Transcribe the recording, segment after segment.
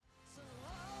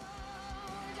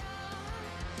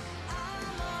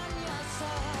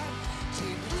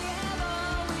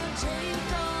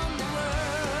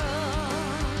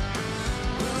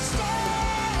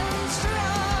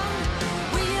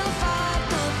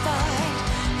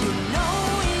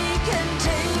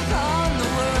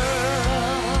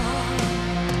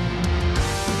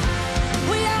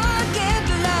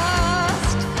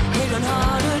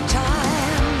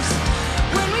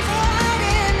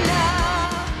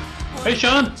Hey,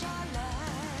 Shawn.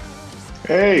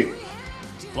 Hey,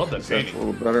 Love that that's a painting.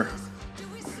 little better.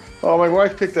 Oh, my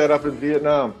wife picked that up in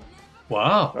Vietnam.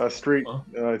 Wow. Street. Well,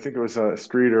 I think it was a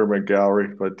street or a gallery,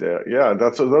 but yeah,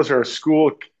 that's those are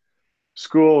school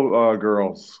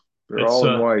girls. They're it's all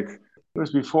in white. It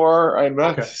was before I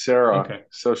met okay. Sarah, Okay.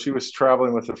 so she was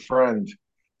traveling with a friend.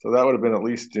 So that would have been at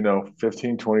least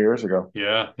 15, 20 years ago.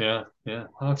 Yeah, yeah, yeah.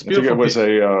 Oh, it's a I think it beautiful was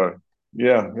piece.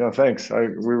 yeah, thanks.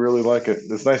 We really like it.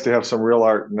 It's nice to have some real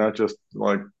art, not just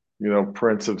like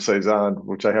prints of Cezanne,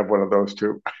 which I have one of those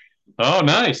too. Oh,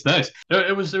 nice, nice.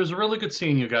 It was really good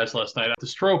seeing you guys last night. The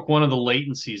stroke, one of the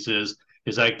latencies is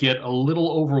I get a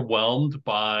little overwhelmed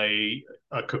by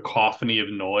a cacophony of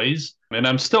noise, and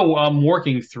I'm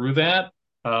working through that.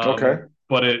 Okay.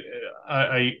 But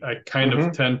I kind of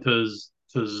Mm-hmm. tend to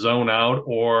zone out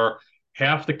or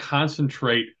have to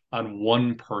concentrate on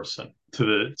one person to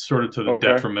the Okay.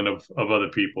 detriment of other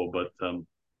people. But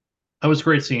that was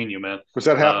great seeing you, man. Was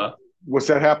that hap Uh, was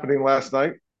that happening last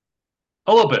night?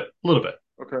 a little bit.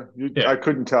 Okay. I Yeah.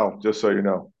 couldn't tell, just so you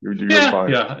know. You're Yeah, fine.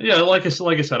 yeah, yeah. Like I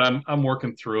said, I'm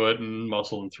working through it and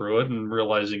muscling through it and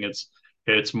realizing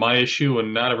it's my issue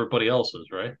and not everybody else's,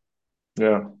 right?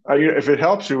 Yeah. If it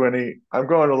helps you any, I'm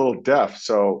going a little deaf,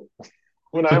 so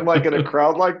when I'm like in a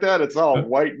crowd like that, it's all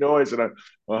white noise, and I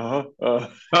can't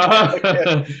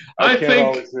I I can't think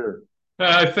always hear.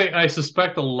 I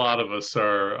suspect a lot of us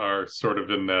are sort of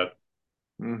in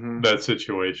Hmm. that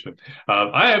situation.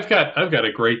 I've got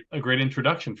a great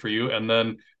introduction for you, and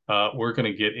then we're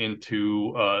going to get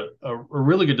into a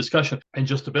really good discussion in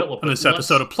just a bit. On But this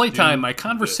episode let's of Playtime, do my this.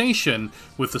 conversation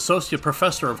with Associate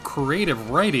Professor of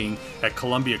Creative Writing at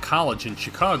Columbia College in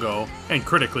Chicago and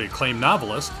critically acclaimed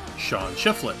novelist, Shawn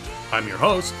Shifflett. I'm your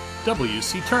host,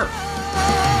 W.C. Turk.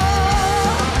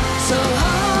 So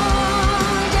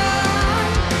hold on,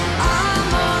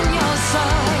 I'm on your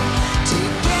side.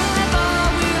 Together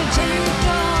we'll take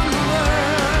on the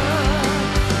world.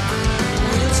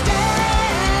 We'll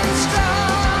stand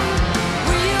strong.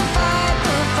 We'll fight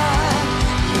the fight.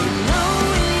 You know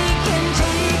we can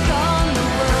take on the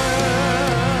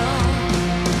world.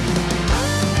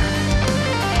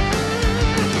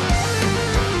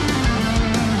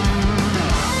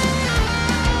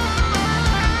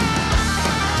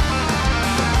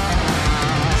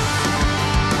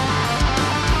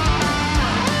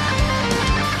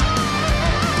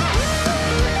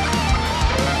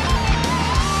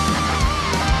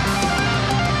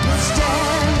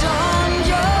 Stand on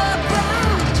your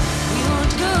ground. We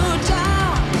won't go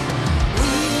down.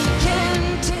 We can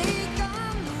take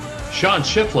on the world. Shawn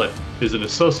Shifflett is an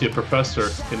associate professor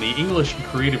in the English and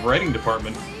Creative Writing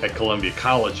Department at Columbia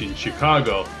College in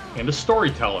Chicago and a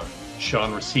storyteller.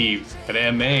 Shawn received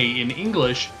an MA in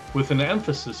English with an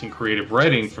emphasis in creative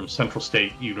writing from Central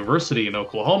State University in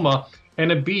Oklahoma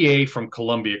and a BA from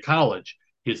Columbia College.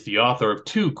 He is the author of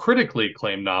two critically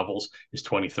acclaimed novels, his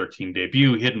 2013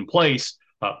 debut, Hidden Place,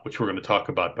 which we're going to talk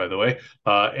about, by the way,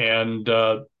 and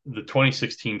the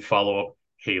 2016 follow up,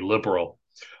 Hey Liberal.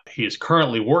 He is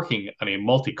currently working on a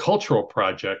multicultural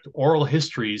project, Oral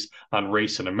Histories on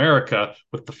Race in America,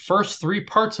 with the first three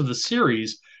parts of the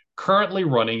series currently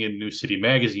running in New City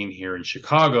Magazine here in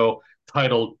Chicago,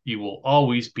 titled You Will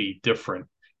Always Be Different.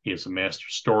 He is a master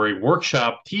story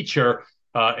workshop teacher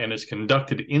and has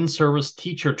conducted in service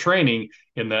teacher training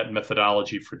in that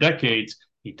methodology for decades.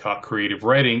 He taught creative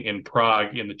writing in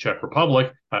Prague in the Czech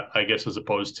Republic, I guess, as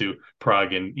opposed to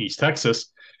Prague in East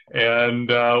Texas, and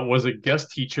was a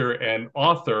guest teacher and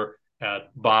author at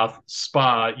Bath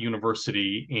Spa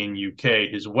University in UK.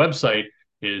 His website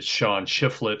is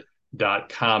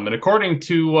ShawnShifflett.com. And according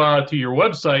to your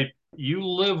website, you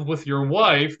live with your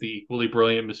wife, the equally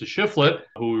brilliant Mrs. Shifflett,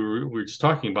 who we were just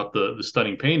talking about the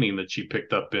stunning painting that she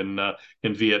picked up in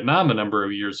Vietnam a number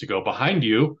of years ago behind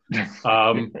you,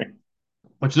 um,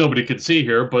 which nobody could see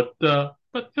here, but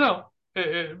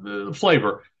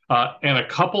flavor. And a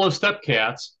couple of step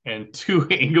cats and two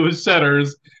English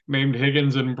setters named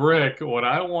Higgins and Brick. What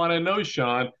I want to know,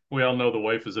 Shawn, we all know the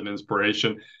wife is an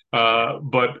inspiration,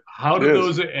 but how It do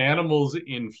is. those animals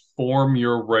inform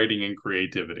your writing and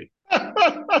creativity?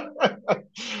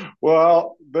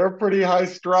 Well, they're pretty high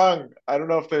strung. I don't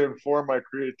know if they inform my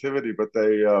creativity, but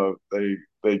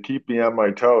they keep me on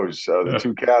my toes. The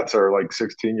two cats are like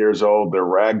 16 years old. They're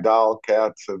ragdoll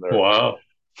cats, and they're Wow.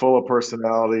 full of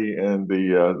personality. And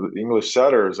the English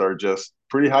setters are just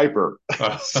pretty hyper.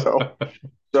 So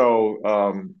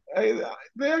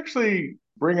they actually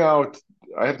bring out.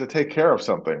 I have to take care of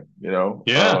something. Yeah,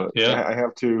 yeah. I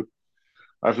have to.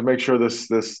 I have to make sure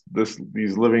these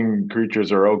living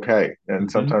creatures are okay. And Hmm.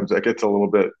 sometimes that gets a little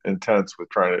bit intense with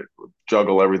trying to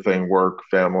juggle everything, work,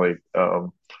 family. Yeah.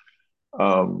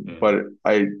 But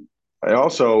I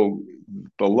also,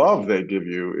 the love they give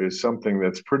you is something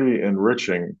that's pretty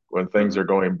enriching when things Uh-huh. are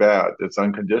going bad. It's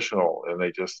unconditional, and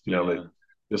they just, they Yeah.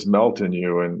 just melt in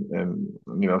you,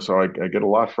 and so I get a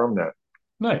lot from that.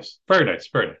 Nice. Very nice.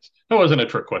 Very nice. That wasn't a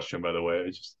trick question, by the way. I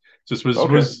just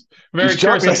Okay, was you very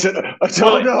stopped curious. me. I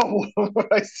don't Well, know what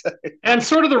I say. and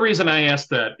sort of the reason I asked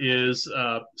that is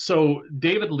so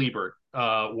David Liebert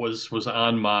was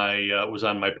on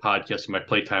my podcast, my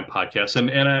Playtime podcast, and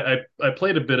I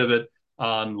played a bit of it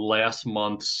on last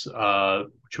month's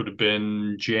which would have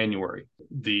been January,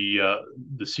 the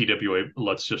CWA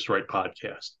Let's Just Write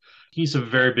podcast. He's a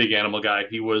very big animal guy.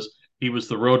 He was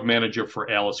the road manager for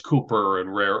Alice Cooper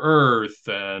and Rare Earth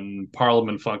and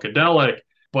Parliament Funkadelic,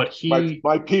 but he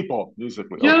My people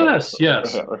musically. Okay. yes,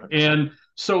 yes. And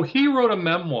so he wrote a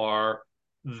memoir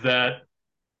that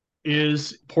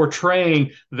is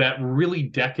portraying that really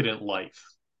decadent life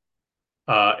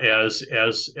as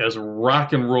a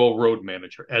rock and roll road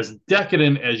manager, as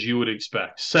decadent as you would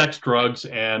expect, sex, drugs,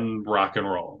 and rock and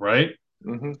roll, right?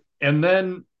 Hmm. And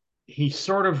then he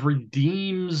sort of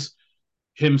redeems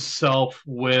himself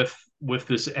with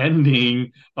this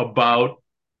ending about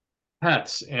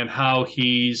pets and how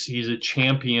he's a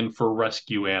champion for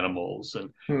rescue animals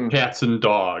and Hmm. cats and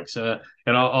dogs and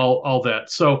all that.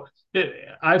 So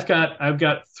I've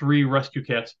got three rescue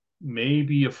cats,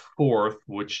 maybe a fourth,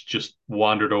 which just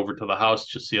wandered over to the house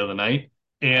just the other night,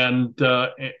 and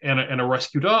a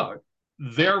rescue dog.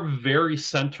 They're very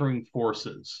centering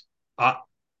forces. Uh,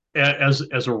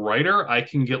 as a writer, I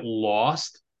can get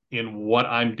lost in what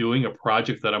I'm doing, a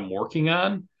project that I'm working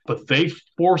on, but they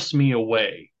force me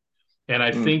away, and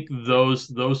I Hmm. think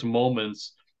those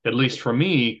moments, at least for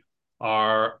me,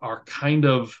 are kind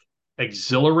of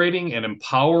exhilarating and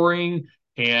empowering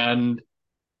and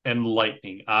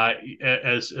enlightening.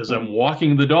 As I'm Hmm.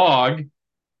 walking the dog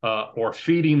or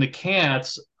feeding the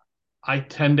cats, I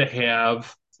tend to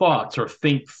have thoughts or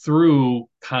think through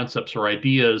concepts or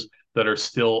ideas that are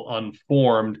still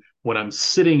unformed when I'm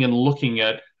sitting and looking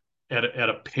at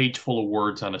a page full of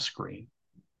words on a screen.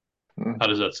 Hmm. How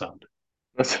does that sound?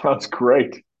 That sounds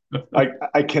great.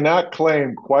 I cannot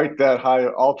claim quite that high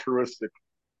altruistic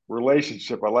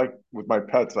relationship I like with my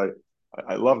pets.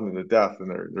 I love them to death, and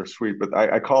they're sweet, but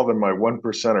I call them my one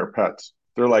percenter pets.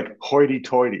 They're like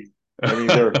hoity-toity. I mean,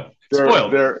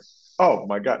 Spoiled. they're oh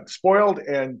my God, spoiled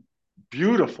and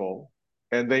beautiful,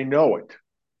 and they know it.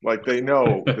 Like they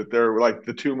know that they're like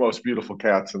the two most beautiful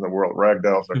cats in the world.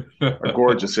 Ragdolls are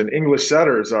gorgeous, and English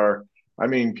setters are. I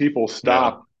mean, people Yeah.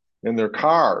 stop in their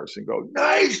cars and go,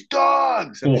 "Nice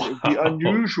dogs." I mean, it would be Wow.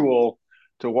 unusual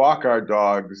to walk our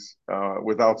dogs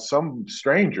without some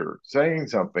stranger saying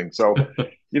something. So,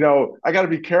 I got to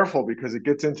be careful because it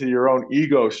gets into your own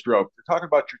ego stroke. You're talking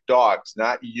about your dogs,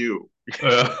 not you.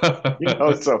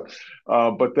 So,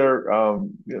 but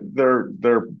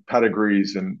their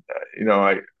pedigrees, and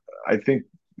I think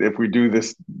if we do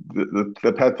this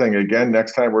the pet thing again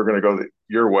next time, we're going to go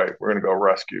your way. We're going to go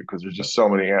rescue because there's just so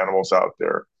many animals out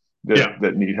there Yeah.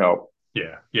 that need help.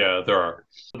 Yeah. Yeah. There are.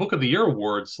 The Book of the Year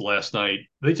awards last night,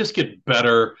 they just get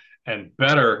better and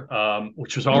better,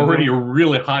 which was already a Hmm.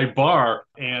 really high bar.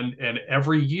 And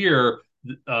every year,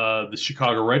 the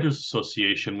Chicago Writers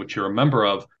Association, which you're a member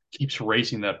of, keeps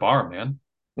raising that bar, man.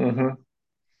 Hmm.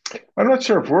 I'm not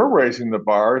sure if we're raising the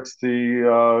bar. It's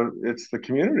the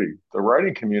community, the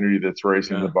writing community that's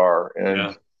raising the Yeah. bar, and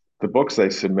Yeah. the books they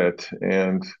submit.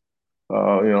 And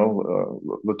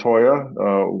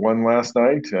Latoya won last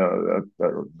night. That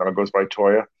now goes by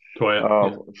Toya, Toya.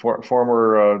 Yeah.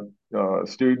 former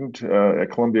student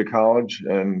at Columbia College,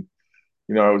 and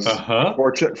I was Uh-huh.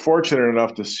 fortunate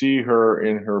enough to see her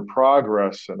in her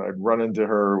progress, and I'd run into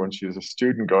her when she was a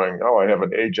student, going, "Oh, I have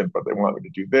an agent, but they want me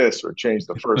to do this or change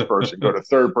the first person, go to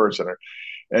third person,"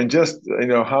 and just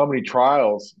how many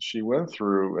trials she went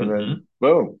through, and Hmm. then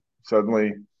boom,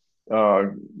 suddenly uh,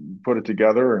 put it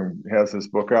together and has this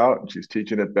book out, and she's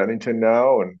teaching at Bennington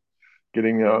now and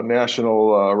getting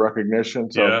national recognition.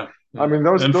 So, Yeah. I Yeah. mean,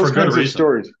 those And for those good kinds of reason.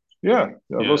 stories, yeah,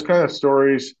 those Yeah. kind of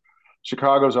stories.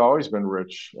 Chicago's always been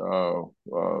rich,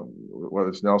 whether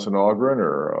it's Nelson Algren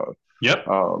or Yep.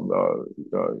 a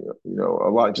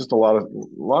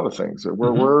lot of things.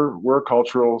 We're Hmm. we're we're a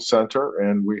cultural center,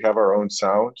 and we have our own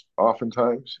sound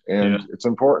oftentimes, and Yeah. it's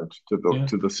important to the Yeah.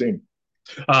 to the scene.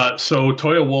 So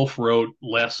Toya Wolf wrote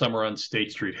Last Summer on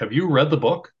State Street. Have you read the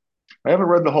book? I haven't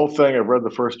read the whole thing. I've read the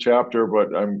first chapter, but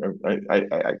I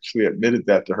actually admitted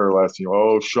that to her last.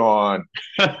 Oh, Shawn.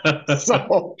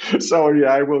 So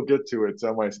yeah, I will get to it.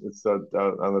 On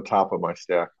the top of my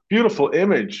stack. Beautiful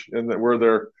image, and that where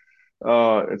they're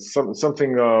it's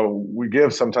something we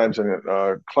give sometimes in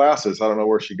classes. I don't know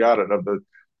where she got it, of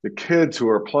the kids who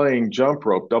are playing jump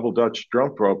rope, double Dutch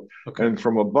jump rope, Okay. and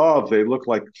from above they look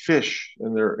like fish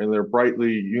in their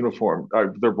brightly uniform,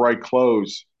 their bright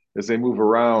clothes as they move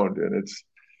around, and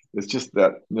it's just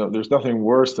that there's nothing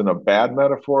worse than a bad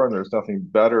metaphor, and there's nothing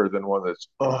better than one that's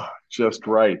just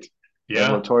right. And Yeah.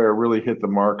 Latoya really hit the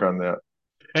mark on that.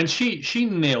 And she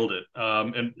nailed it.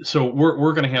 And so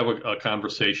we're going to have a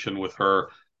conversation with her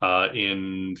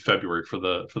in February for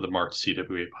the March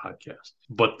CWA podcast.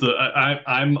 But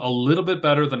I'm a little bit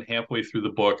better than halfway through the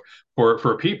book.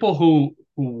 For people who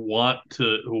want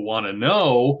to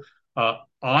know,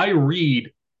 I read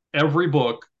every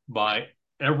book by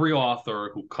every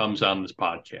author who comes on this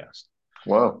podcast.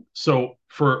 Wow. So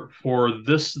for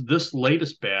this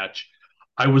latest batch,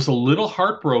 I was a little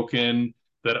heartbroken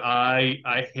that I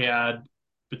had,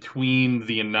 between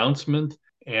the announcement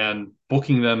and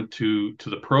booking them to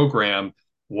the program,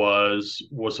 was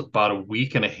about a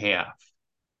week and a half.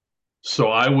 So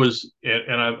I was,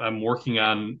 and I'm working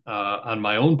on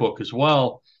my own book as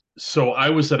well. So I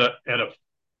was at a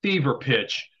fever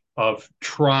pitch of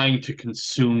trying to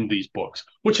consume these books,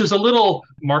 which is a little.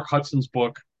 Mark Hudson's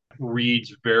book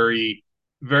reads very,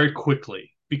 very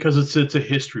quickly because it's a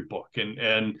history book,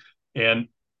 and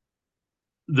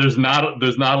there's not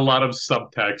a lot of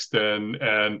subtext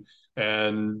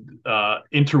and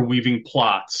interweaving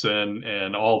plots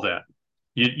and all that.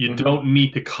 You Mm-hmm. don't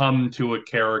need to come to a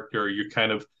character. You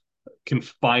kind of can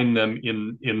find them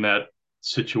in that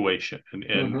situation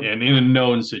Mm-hmm. and in a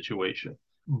known situation.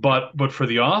 But for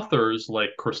the authors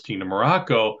like Christina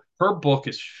Morocco, her book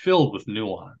is filled with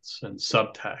nuance and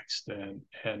subtext,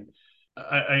 and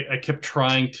I kept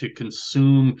trying to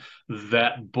consume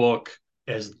that book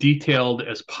as detailed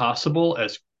as possible,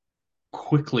 as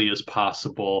quickly as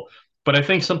possible. But I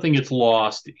think something gets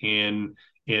lost in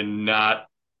not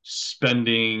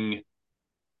spending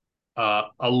a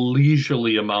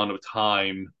leisurely amount of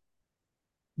time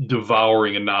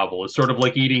devouring a novel. It's sort of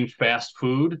like eating fast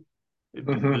food. The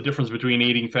Mm-hmm. difference between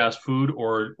eating fast food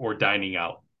or dining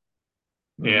out,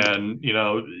 Mm-hmm.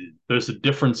 and there's a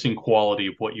difference in quality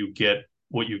of what you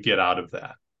get out of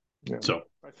that. Yeah. So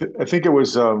I think it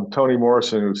was Toni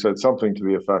Morrison who said something to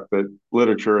the effect that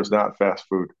literature is not fast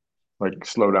food. Like,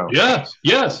 slow down. yes,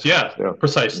 yes, yes, Yeah.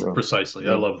 precisely, Yeah. precisely.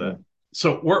 I Yeah. love Yeah. that.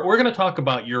 So we're going to talk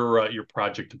about your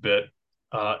project a bit,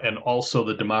 and also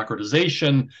the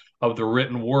democratization of the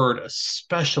written word,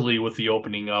 especially with the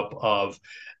opening up of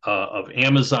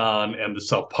Amazon and the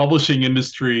self-publishing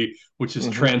industry, which has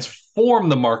Mm-hmm.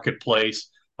 transformed the marketplace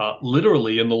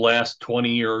literally in the last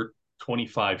 20 or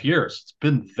 25 years. It's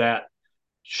been that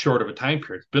short of a time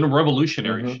period. It's been a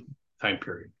revolutionary Mm-hmm. time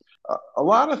period. A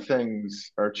lot of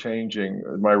things are changing.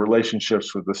 My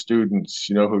relationships with the students,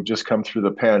 who've just come through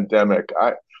the pandemic.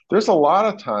 There's a lot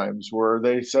of times where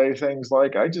they say things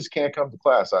like, "I just can't come to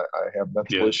class. I have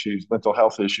mental Yeah. issues, mental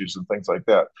health issues, and things like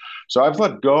that." So I've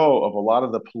let go of a lot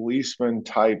of the policeman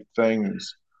type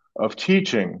things of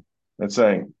teaching and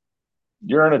saying,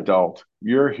 "You're an adult.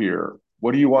 You're here.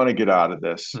 What do you want to get out of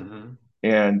this?" Mm-hmm.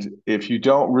 And if you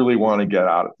don't really want to get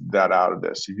out of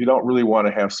this, if you don't really want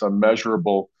to have some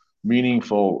measurable,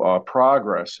 meaningful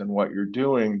progress in what you're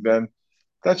doing, then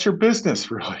that's your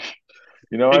business, really.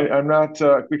 It, I'm not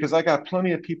because I got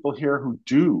plenty of people here who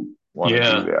do want to do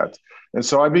yeah. that, and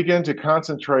so I begin to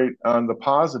concentrate on the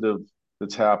positive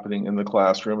that's happening in the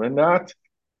classroom, and not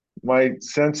my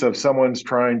sense of someone's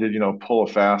trying to pull a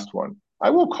fast one. I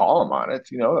will call them on it,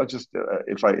 just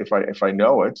if I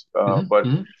know it, but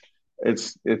Mm-hmm.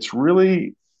 it's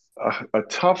really a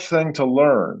tough thing to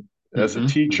learn as a Mm-hmm.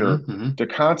 teacher, Mm-hmm. to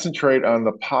concentrate on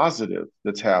the positive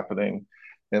that's happening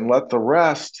and let the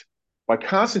rest. By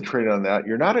concentrating on that,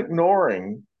 you're not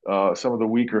ignoring some of the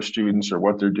weaker students or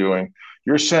what they're doing.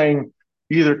 You're saying,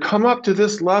 either come up to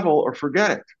this level or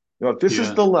forget it. This is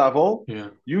Yeah. the level. Yeah.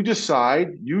 You decide,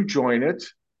 you join it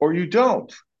or you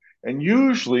don't. And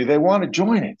usually they want to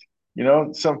join it.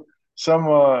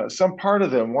 Some part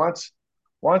of them wants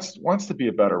to be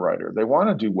a better writer. They want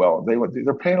to do well.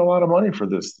 They're paying a lot of money for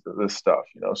this stuff.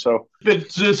 So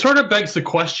It sort of begs the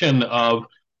question of,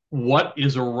 what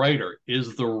is a writer?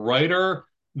 Is the writer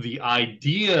the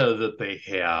idea that they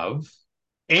have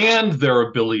and their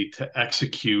ability to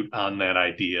execute on that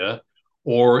idea,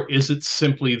 or is it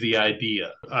simply the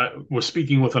idea? I was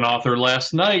speaking with an author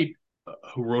last night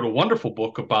who wrote a wonderful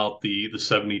book about the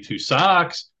 72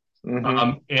 Sox,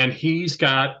 Mm-hmm. And he's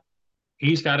got a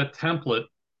template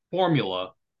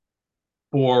formula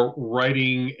for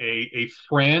writing a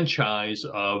franchise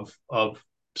of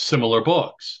similar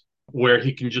books where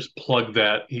he can just plug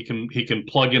that he can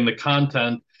plug in the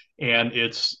content, and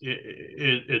it's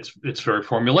very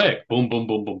formulaic. Boom, boom,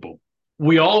 boom, boom, boom.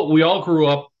 We all grew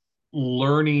up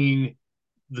learning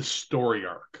the story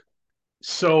arc.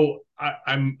 So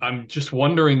I'm just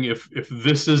wondering if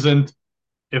this isn't,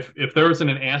 if there isn't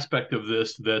an aspect of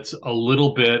this that's a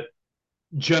little bit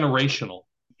generational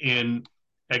in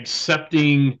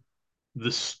accepting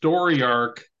the story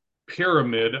arc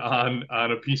pyramid on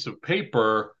a piece of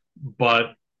paper,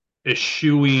 but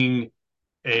eschewing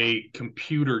a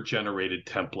computer generated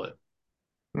template.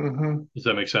 Mm-hmm. Does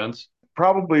that make sense?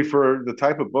 Probably for the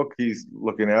type of book he's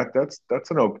looking at,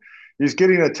 that's an open. He's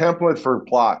getting a template for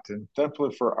plot and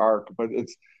template for arc, but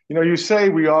it's, you say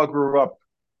we all grew up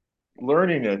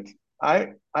learning it.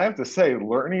 I have to say,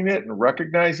 learning it and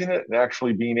recognizing it and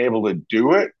actually being able to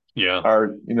do it Yeah.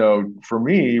 are, for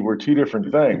me, were two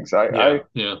different things. Yeah.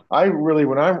 Yeah. I really,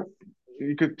 when I'm,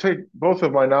 you could take both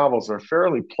of my novels are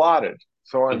fairly plotted,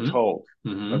 so I'm Hmm. told.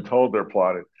 I'm Hmm. told they're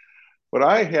plotted, but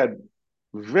I had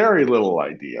very little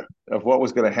idea of what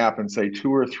was going to happen, say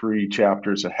 2 or 3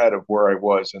 chapters ahead of where I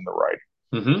was in the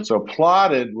writing. Hmm. So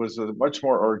plotted was a much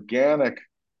more organic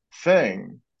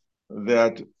thing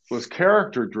that was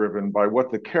character driven by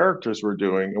what the characters were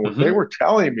doing and what they Hmm. were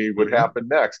telling me would Hmm. happen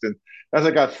next. And as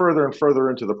I got further and further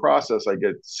into the process, I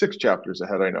get 6 chapters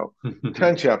ahead. I know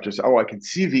 10 chapters. Oh, I can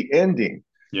see the ending.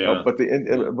 Yeah. Yeah.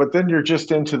 But then you're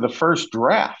just into the first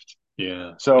draft.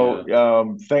 Yeah. So Yeah.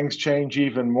 things change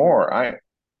even more. I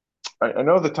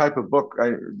know the type of book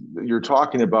you're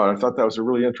talking about. I thought that was a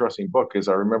really interesting book, because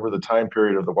I remember the time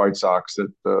period of the White Sox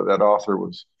that that author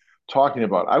was talking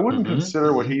about. I wouldn't Hmm.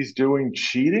 consider what Hmm. he's doing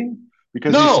cheating,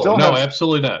 because No, no,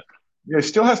 absolutely not. he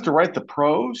still has to write the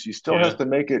prose. He still has Yeah. to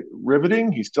make it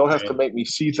riveting. He still has to Yeah. make me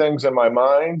see things in my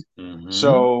mind. Hmm.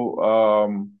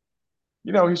 So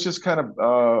he's just kind of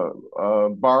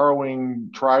borrowing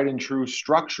tried and true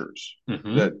structures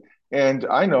that, Hmm. and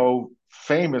I know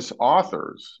famous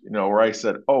authors, where I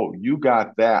said, "Oh, you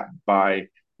got that by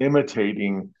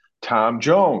imitating Tom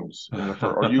Jones in the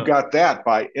first, or you got that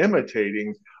by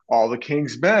imitating All the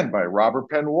King's Men by Robert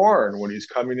Penn Warren when he's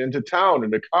coming into town in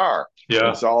the car. And Yeah.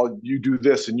 it's all, you do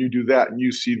this and you do that and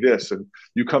you see this and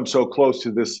you come so close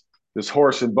to this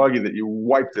horse and buggy that you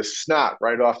wipe the snot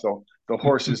right off the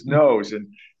horse's nose,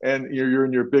 and you're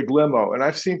in your big limo." And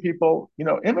I've seen people,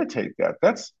 imitate that.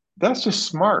 That's just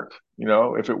smart,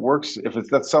 if it works, if it's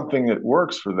that's something that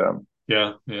works for them.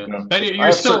 Yeah. Yeah. And But I you're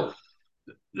have still,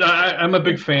 certain, I'm a yeah,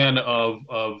 big fan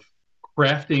of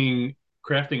crafting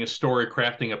a story,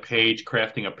 crafting a page,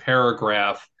 crafting a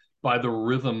paragraph by the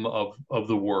rhythm of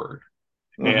the word,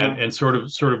 mm-hmm, and sort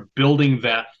of building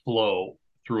that flow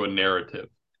through a narrative.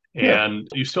 yeah. And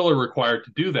you still are required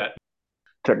to do that.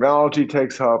 Technology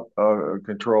takes up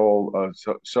control,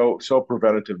 so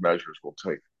preventative measures will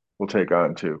take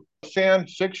on too. Fan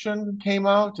fiction came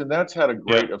out, and that's had a Yeah.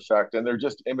 great effect. And they're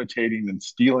just imitating and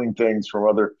stealing things from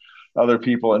other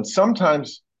people. And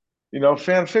sometimes,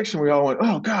 fan fiction, we all went,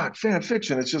 "Oh God, fan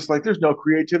fiction!" It's just like there's no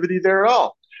creativity there at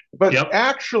all. But Yep.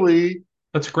 actually,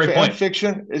 That's a great fan point.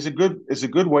 fiction is a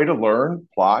good way to learn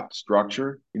plot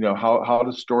structure. How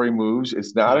the story moves.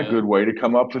 It's not a Yeah. good way to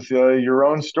come up with your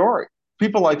own story.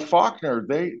 People like Faulkner,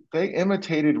 they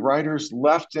imitated writers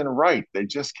left and right. They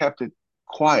just kept it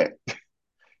quiet.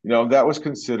 That was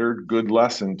considered good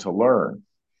lesson to learn.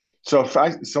 So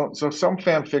some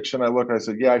fan fiction I look, I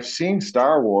said, yeah, I've seen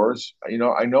Star Wars.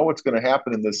 I know what's going to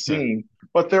happen in this Yeah. scene,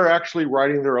 but they're actually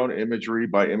writing their own imagery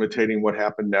by imitating what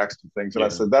happened next and things. And I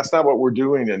Yeah. said, that's not what we're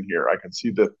doing in here. I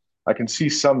can see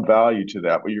some value to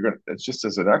that, but it's just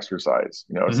as an exercise.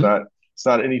 Hmm. It's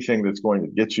not anything that's going to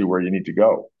get you where you need to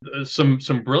go. Some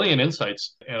brilliant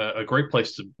insights and a great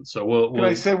place to. So Can I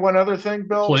we'll say one other thing,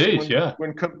 Bill? please. When Yeah.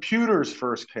 when computers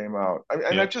first came out, and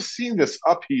Yeah. I've just seen this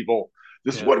upheaval.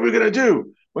 This, Yeah. what are we going to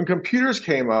do? When computers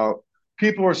came out,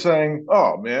 people were saying,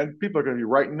 "Oh man, people are going to be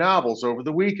writing novels over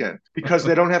the weekend because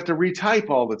they don't have to retype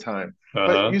all the time." But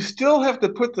Uh-huh. you still have to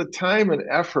put the time and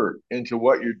effort into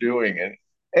what you're doing, and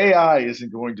AI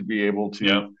isn't going to be able to,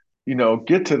 Yeah.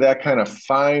 get to that kind of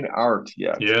fine art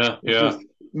yet. Yeah. It's Yeah. just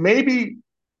maybe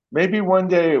one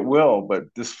day it will, but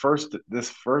this first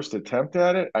attempt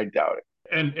at it, I doubt it.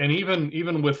 And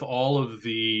even with all of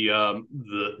the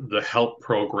help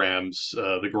programs,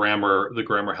 the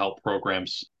grammar help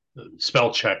programs,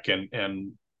 spell check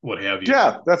and what have you.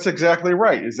 Yeah, that's exactly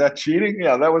right. Is that cheating?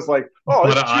 Yeah, that was like, oh,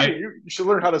 But it's cheating. You should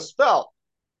learn how to spell.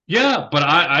 yeah, but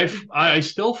I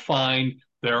still find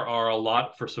there are a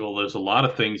lot. First of all, there's a lot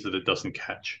of things that it doesn't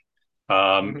catch,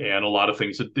 Mhm. and a lot of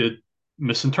things that it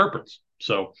misinterprets.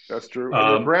 So, That's true. And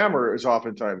your um, grammar is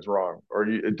oftentimes wrong, or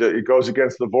it goes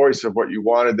against the voice of what you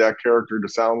wanted that character to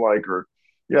sound like, or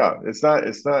yeah, it's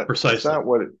precisely. not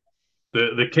what it.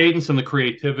 The cadence and the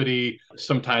creativity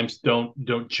sometimes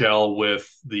don't gel with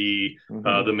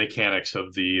Mhm. the mechanics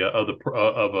of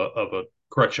a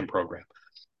correction program,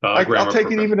 I'll grammar take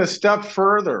it program. even a step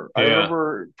further. I Yeah.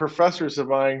 remember professors of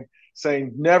mine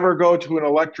saying, never go to an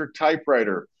electric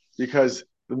typewriter because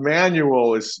the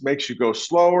manual makes you go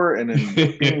slower, and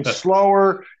in being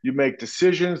slower, you make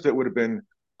decisions that would have been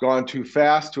gone too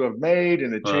fast to have made,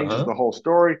 and it changes Uh-huh. the whole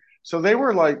story. So they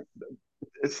were like,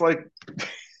 it's like,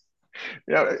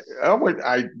 yeah, I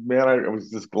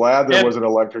was just glad there And was an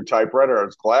electric typewriter. I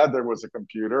was glad there was a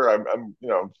computer. and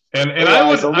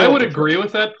AI is a I little would different. agree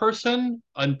with that person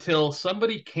until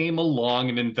somebody came along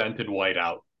and invented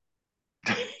whiteout.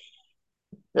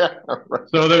 Yeah, right.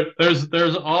 So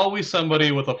there's always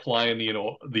somebody with a fly in the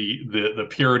the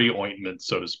purity ointment,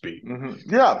 so to speak.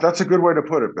 Yeah, that's a good way to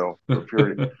put it, Bill. For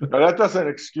purity. Now that doesn't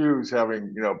excuse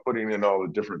having, putting in all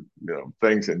the different,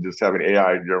 things and just having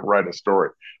AI, write a story.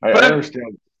 I But understand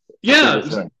what they were yeah,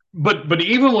 saying. but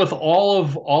even with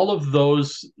all of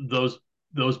those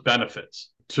benefits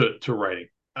to writing,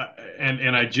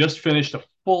 and I just finished a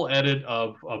full edit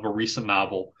of a recent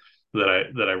novel that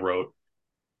I wrote.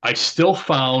 I still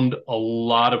found a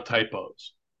lot of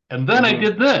typos, and then I Hmm.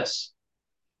 did this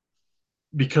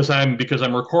because I'm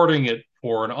recording it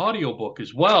for an audiobook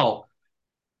as well.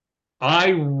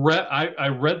 I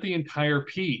read the entire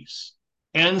piece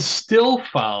and still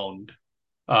found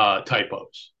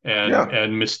typos Yeah.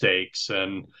 and mistakes,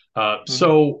 and Hmm.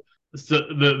 so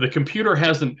the computer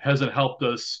hasn't helped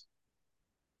us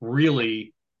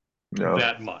really Yeah.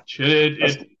 that much.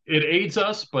 That's It aids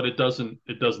us, but it doesn't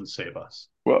save us.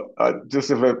 well.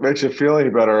 Just if it makes you feel any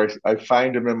better, I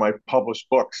find them in my published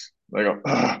books. I go,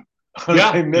 how did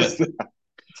I Yeah, yeah. miss that?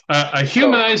 A So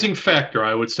humanizing factor,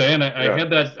 I would say, and yeah.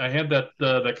 I had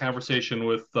that conversation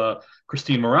with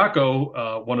Christine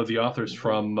Morocco, one of the authors Hmm.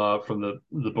 from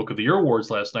the Book of the Year Awards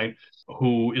last night,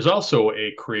 who is also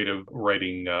a creative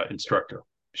writing instructor.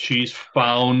 She's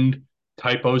found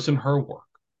typos in her work.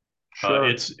 Sure.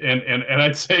 It's and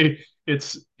I'd say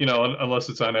it's unless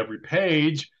it's on every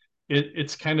page,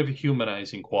 it's kind of a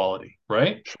humanizing quality,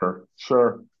 right? Sure.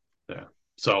 Sure. Yeah.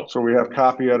 So So we have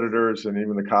copy editors, and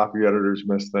even the copy editors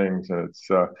miss things, and it's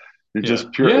you're yeah,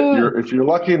 just pure. yeah, You're if you're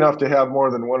lucky enough to have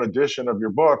more than one edition of your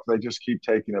book, they just keep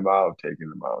taking them out, taking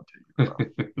them out, taking them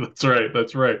out. that's right,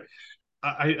 that's right.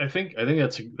 I think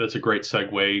that's a great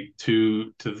segue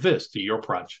to your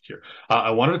project here.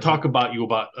 I wanted to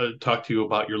Mhm. talk to you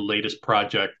about your latest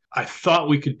project. I thought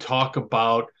we could talk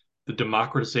about the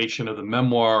democratization of the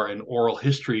memoir and oral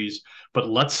histories, but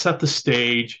let's set the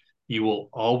stage. You will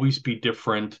always be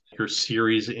different. Your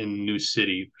series in New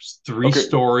City, there's three Okay,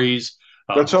 stories.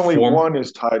 that's only Form one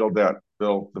is titled that,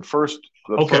 Bill. The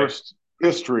okay. first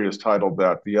history is titled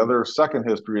that. The other second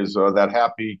history is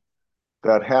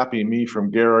that happy me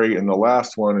from Gary, and the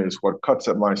last one is what cuts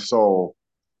at my soul,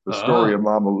 the story of Ah,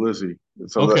 Mama Lizzie.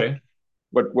 So that okay.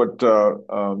 what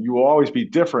you will always be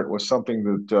different was something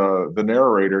that the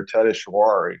narrator Ted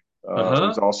Ishwari,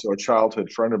 who's Uh-huh. also a childhood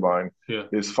friend of mine, Yeah.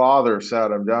 his father sat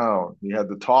him down. He had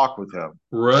to talk with him.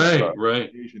 His Right, right.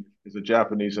 Asian is a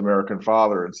Japanese American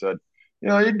father, and said, you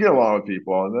can get along with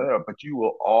people, but you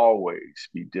will always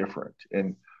be different.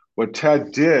 And what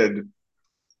Ted did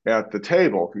at the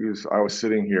table. I was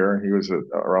sitting here, and he was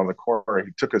around the corner.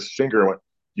 He took his finger and went,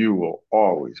 "You will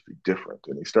always be different."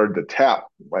 And he started to tap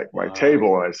my Wow.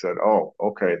 table, and I said, "Oh,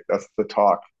 okay, that's the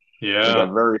talk." And got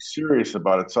Yeah. very serious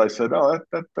about it. So I said, "Oh,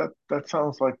 that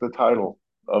sounds like the title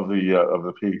of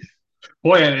the piece."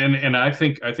 Boy, and I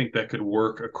think that could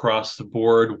work across the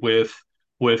board with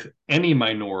any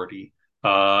minority,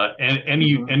 and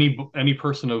Mm-hmm. any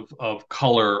person of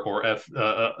color or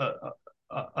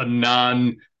a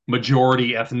non-majority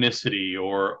ethnicity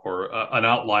or an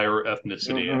outlier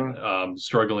ethnicity, Mm-hmm.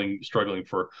 struggling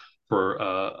for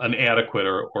an adequate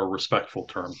or respectful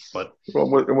term. But Well,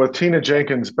 with Tina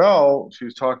Jenkins Bell, she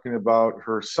was talking about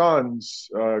her sons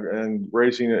and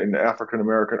raising an African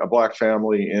American, a black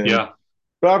family in yeah,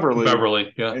 Beverly.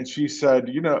 Beverly, yeah, And she said,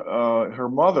 her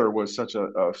mother was such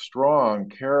a strong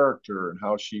character, and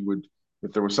how she would,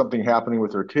 if there was something happening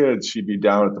with her kids, she'd be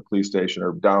down at the police station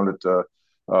or down at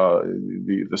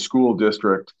the school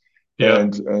district. yeah,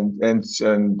 And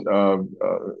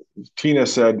Tina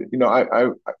said,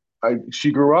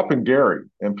 she grew up in Gary,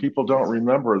 and people don't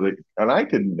remember that, and I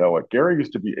didn't know it. Gary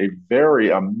used to be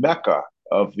a mecca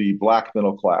of the black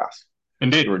middle class. There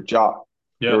indeed, were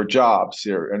there Yeah. were jobs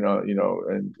here,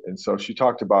 and and so she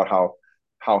talked about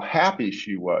how happy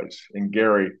she was. And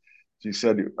Gary, she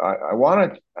said, I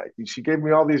wanted. She gave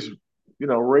me all these,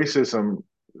 racism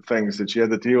things that she had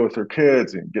to deal with her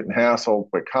kids and getting hassled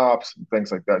by cops and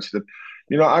things like that. She said,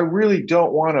 I really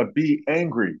don't want to be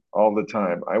angry all the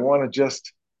time. I want to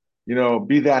just,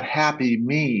 be that happy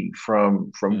me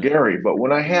from Yeah. Gary. But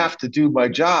when I Yeah. have to do my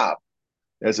job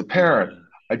as a parent, Yeah.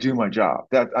 I do my job.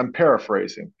 That I'm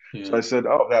paraphrasing. So I Yeah. said,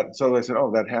 oh, that. So I said,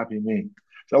 oh, that happy me.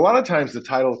 So a lot of times the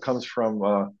title comes from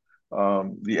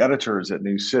the editors at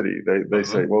New City. They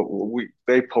say, Uh-huh. well,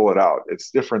 they pull it out.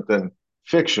 It's different than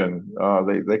fiction.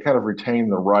 They kind of retain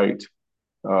the right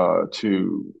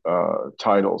to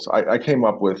titles. I came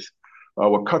up with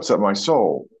what cuts at my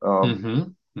soul. Mm-hmm.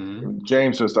 Mm-hmm.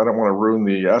 James just, I don't want to ruin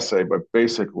the essay, but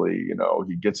basically,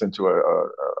 he gets into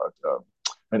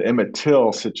an Emmett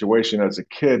Till situation as a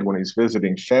kid when he's visiting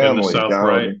In the family South, down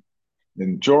right?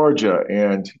 in Georgia,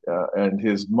 and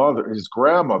his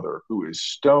grandmother, who is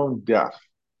stone deaf,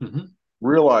 Mm-hmm.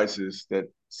 realizes that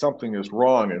something is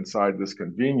wrong inside this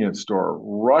convenience store,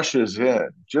 rushes in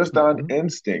just on Mm-hmm.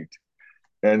 instinct,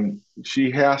 and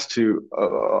she has to.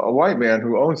 A white man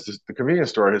who owns the convenience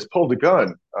store has pulled a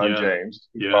gun on Yeah. James,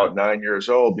 who's Yeah. about 9 years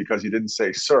old, because he didn't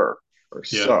say sir or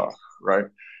Yeah. suh, right?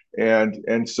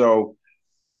 And so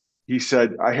he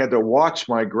said, I had to watch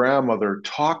my grandmother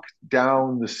talk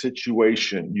down the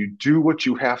situation. You do what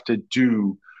you have to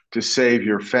do to save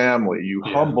your family. You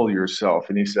Yeah. humble yourself.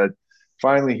 And he said,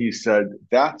 finally, he said,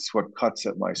 that's what cuts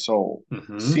at my soul.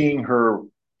 Mm-hmm.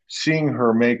 Seeing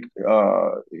her make,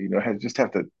 just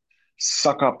have to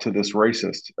suck up to this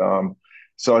racist.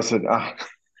 So I said,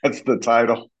 that's the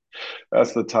title.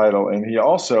 That's the title. And he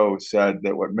also said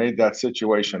that what made that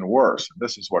situation worse, and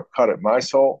this is what cut at my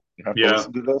soul, you have to Yeah.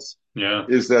 listen to this, Yeah.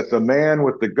 is that the man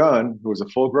with the gun, who was a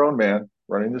full grown man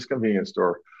running this convenience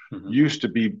store, Mm-hmm. used to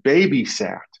be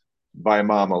babysat by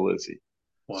Mama Lizzie.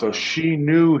 So Wow. she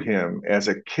knew him as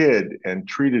a kid and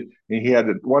and he had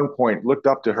at one point looked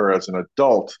up to her as an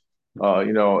adult,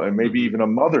 and maybe Mm-hmm. even a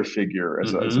mother figure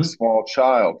as a Mm-hmm. small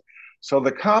child. So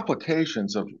the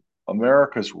complications of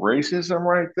America's racism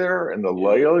right there and the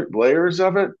Yeah. layers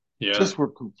of it Yeah. just were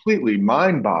completely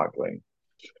mind boggling.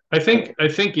 I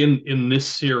think in this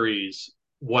series,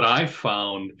 what I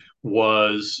found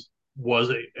was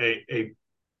a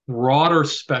broader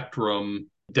spectrum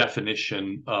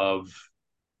definition of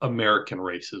American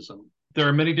racism. There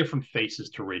are many different faces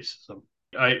to racism.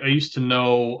 I used to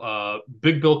know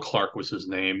Big Bill Clark was his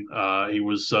name. He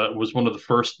was one of the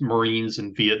first Marines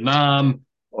in Vietnam.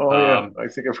 Oh, yeah. Um, I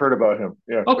think I've heard about him.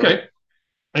 Yeah, go ahead. okay,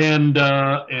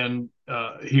 and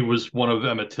he was one of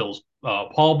Emmett Till's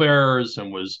pallbearers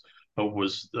and was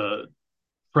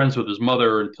friends with his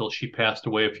mother until she passed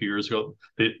away a few years ago.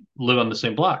 They live on the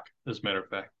same block, as a matter of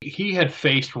fact. He had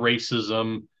faced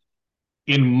racism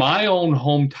in my own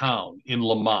hometown in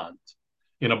Lamont,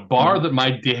 in a bar Mm-hmm. that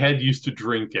my dad used to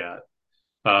drink at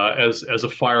as a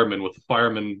fireman with the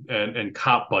firemen and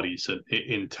cop buddies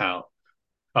in town.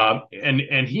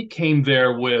 And he came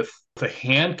there with a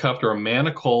handcuffed or a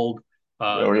manacled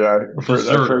uh, Oh, yeah. I've heard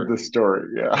deserter. this story.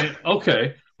 Yeah.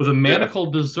 Okay, with a Yeah.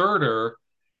 manacled deserter,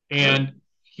 Yeah. and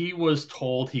he was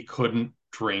told he couldn't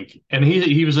drink, and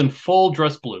he was in full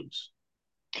dress blues.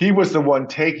 He was the one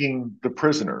taking the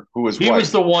prisoner who was He was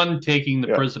white. the one taking the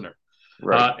Yeah. prisoner.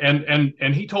 Right.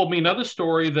 And he told me another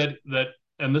story that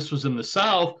and this was in the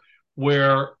South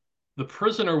where the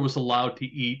prisoner was allowed to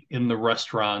eat in the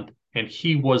restaurant and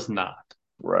he was not.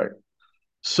 Right.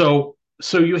 So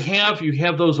you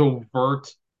have those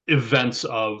overt events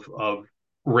of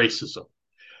racism,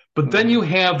 but then you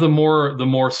Mm-hmm. have the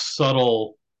more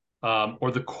subtle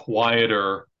or the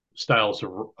quieter styles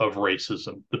of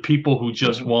racism. The people who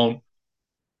just Mm-hmm. won't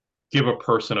give a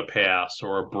person a pass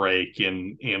or a break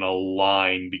in a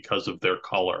line because of their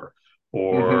color,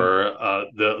 Mm-hmm. or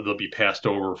they'll be passed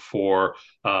over for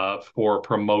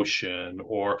promotion.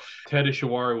 Or Ted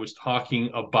Ishawari was talking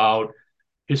about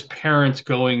his parents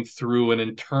going through an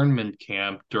internment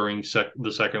camp during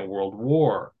the Second World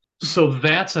War. So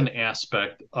that's an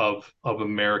aspect of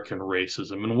American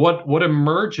racism, and what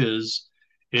emerges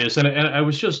is, and I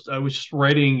was just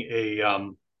writing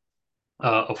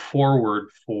a forward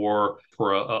for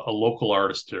a local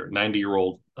artist, or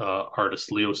 90-year-old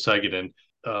artist, Leo Segedin,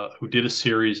 who did a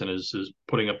series and is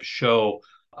putting up a show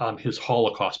on his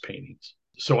Holocaust paintings.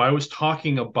 So I was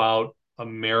talking about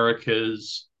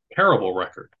America's terrible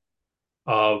record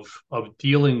of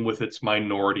dealing with its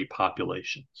minority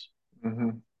populations. Mm-hmm.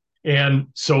 And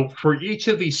so for each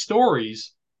of these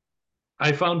stories,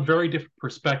 I found very different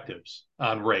perspectives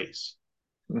on race.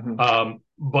 Hmm.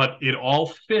 But it all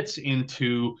fits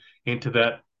into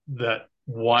that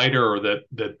wider or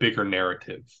that bigger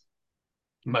narrative.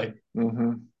 Am I Hmm.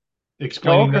 Oh,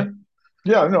 explaining okay. that?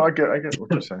 Yeah, no, I get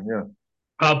what you're saying. Yeah.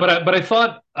 But I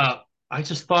thought I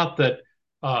just thought that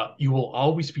you will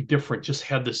always be different. Just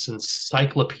have this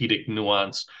encyclopedic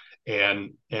nuance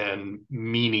and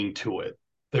meaning to it.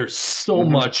 There's so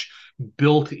Hmm. much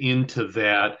built into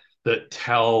that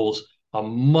tells a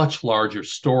much larger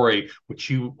story, which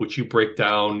you break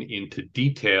down into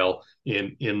detail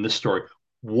in this story.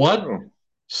 What Oh,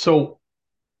 so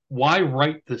why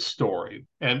write this story?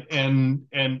 And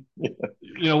right.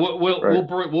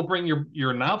 we'll bring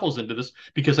your novels into this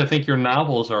because I think your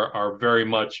novels are very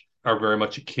much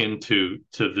akin to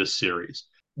this series.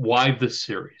 Why this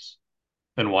series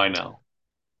and why now?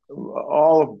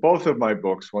 Both of my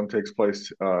books, one takes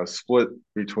place split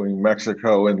between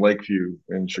Mexico and Lakeview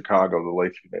in Chicago, the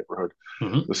Lakeview neighborhood.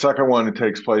 Hmm. The second one, it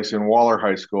takes place in Waller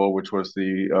High School, which was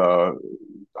the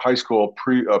high school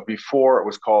before it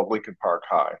was called Lincoln Park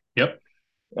High. Yep.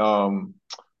 Um,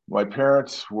 my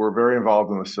parents were very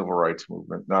involved in the civil rights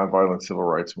movement, nonviolent civil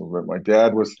rights movement. My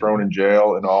dad was thrown in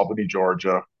jail in Albany,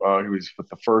 Georgia. He was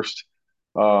the first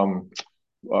um,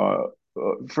 uh,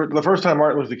 for the first time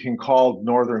Martin Luther King called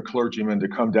Northern clergymen to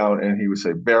come down and he would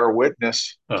say, bear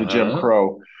witness to Jim Uh-huh.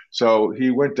 Crow. So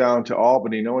he went down to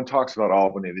Albany. No one talks about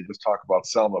Albany. They just talk about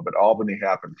Selma, but Albany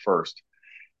happened first.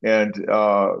 And,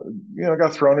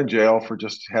 got thrown in jail for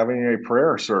just having a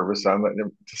prayer service on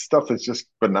the stuff that's just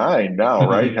benign now,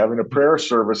 right? Having a prayer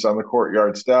service on the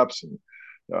courtyard steps and,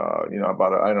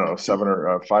 about I don't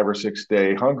know, 5 or 6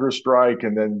 day hunger strike.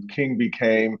 And then King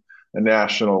became a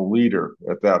national leader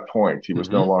at that point. He was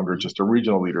no Hmm. longer just a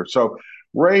regional leader. So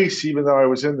race, even though I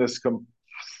was in this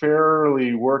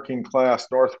fairly working class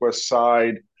Northwest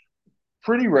side,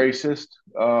 pretty racist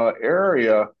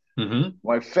area, Hmm.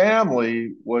 my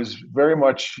family was very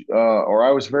much, or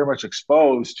I was very much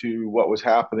exposed to what was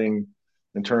happening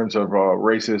in terms of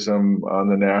racism on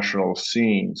the national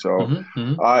scene. So,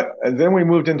 Hmm. Hmm. and then we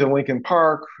moved into Lincoln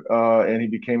Park, and he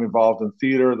became involved in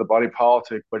theater, the body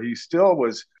politic, but he still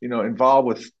was, involved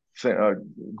with uh,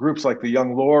 groups like the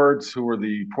Young Lords, who were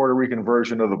the Puerto Rican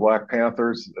version of the Black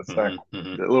Panthers. That's not Hmm.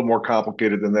 Hmm. a little more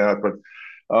complicated than that, but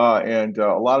and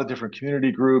a lot of different community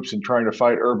groups and trying to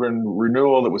fight urban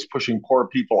renewal that was pushing poor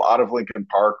people out of Lincoln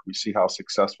Park. We see how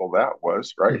successful that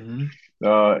was, right? Hmm.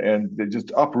 And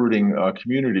just uprooting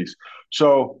communities.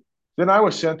 So then I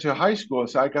was sent to high school, and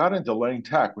so I got into Lane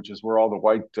Tech, which is where all the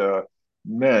white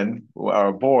men,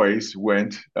 boys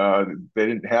went. They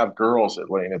didn't have girls at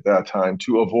Lane at that time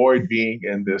to avoid being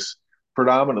in this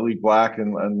predominantly black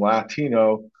and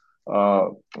Latino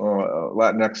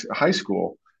Latinx high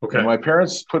school. And Okay. my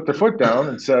parents put their foot down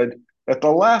and said, at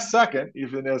the last second,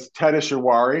 even as Ted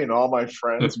Ishawari and all my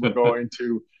friends were going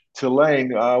to Lane,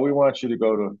 we want you to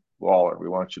go to Waller. We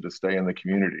want you to stay in the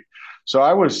community. So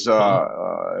I was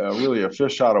really a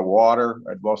fish out of water.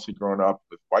 I'd mostly grown up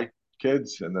with white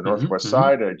kids in the Hmm. Northwest Hmm.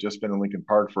 side. I'd just been in Lincoln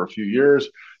Park for a few years.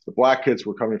 The black kids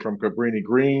were coming from Cabrini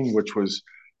Green, which was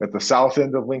at the south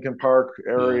end of Lincoln Park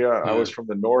Yeah. area. I Yeah. was from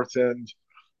the north end.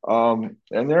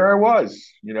 And there I was,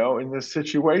 in this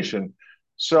situation.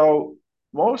 So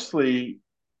mostly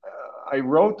I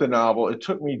wrote the novel. It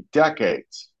took me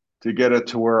decades to get it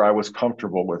to where I was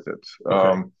comfortable with it.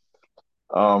 Okay.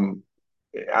 Um,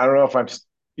 I don't know if I'm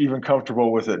even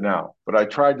comfortable with it now, but I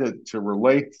tried to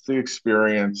relate the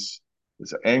experience.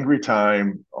 It's an angry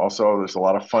time. Also, there's a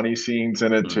lot of funny scenes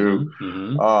in it too.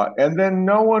 Hmm. Hmm. And then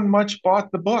no one much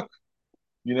bought the book.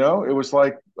 It was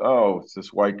like, oh, it's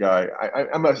this white guy.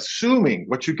 I'm assuming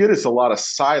what you get is a lot of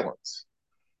silence.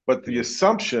 But the Yeah.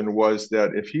 assumption was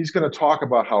that if he's going to talk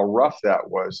about how rough that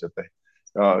was, at the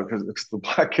because the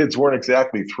black kids weren't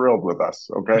exactly thrilled with us,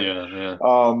 okay, Yeah. Yeah.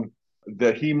 um,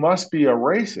 that he must be a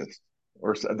racist,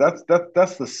 or that's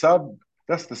the sub.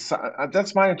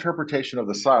 That's my interpretation of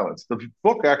the silence. The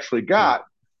book actually Yeah. got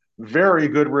very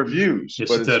good reviews, Yes,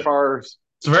 but it as did. far as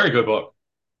It's a very good book.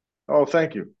 oh,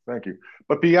 thank you.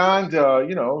 But beyond,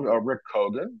 Rick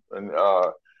Cogan and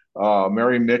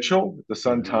Mary Mitchell at the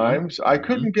Sun Hmm. Times, I Hmm.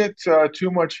 couldn't get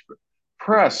too much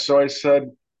press. So I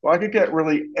said, well, I could get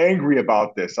really angry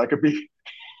about this. I could be,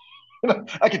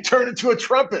 I could turn into a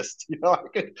Trumpist.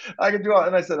 I could do all.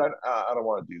 And I said, I don't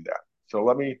want to do that. So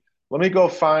let me go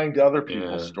find other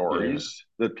people's Yeah. Yeah. stories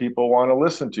that people want to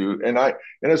listen to, and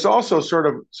it's also sort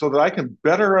of so that I can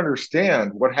better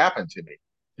understand what happened to me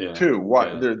Yeah. too.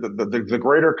 What Yeah. the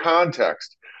greater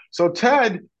context. So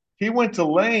Ted, he went to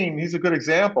Lane. He's a good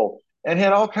example, and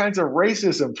had all kinds of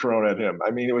racism thrown at him.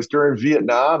 I mean, it was during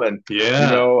Vietnam, and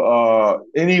Yeah.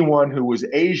 anyone who was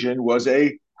Asian was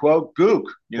a quote gook.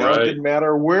 It Right. didn't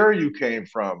matter where you came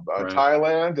from, Right.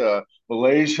 Thailand,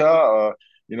 Malaysia,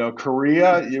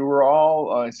 Korea. You were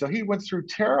all. So he went through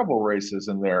terrible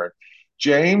racism there.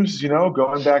 James,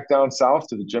 going back down south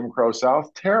to the Jim Crow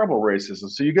South, terrible racism.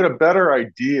 So you get a better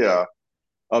idea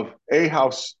of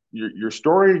how your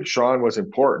story, Shawn, was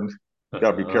important.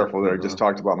 Got to be Uh-huh, careful there. I just uh-huh.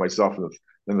 talked about myself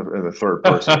in the third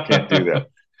person. I can't do that.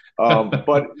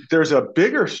 But there's a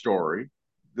bigger story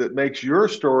that makes your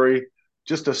story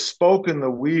just a spoke in the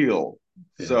wheel.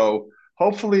 Yeah. So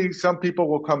hopefully some people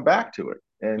will come back to it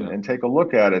and, Yeah. and take a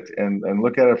look at it and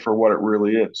look at it for what it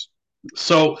really is.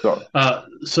 So, So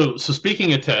so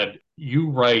speaking of Ted, you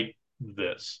write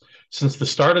this. Since the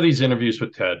start of these interviews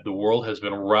with Ted, the world has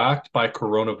been rocked by the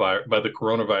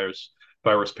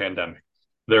coronavirus pandemic.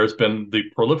 There's been the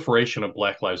proliferation of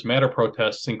Black Lives Matter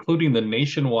protests, including the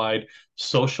nationwide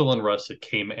social unrest that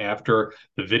came after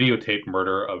the videotaped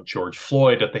murder of George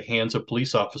Floyd at the hands of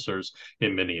police officers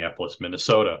in Minneapolis,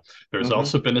 Minnesota. There's mhm.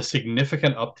 also been a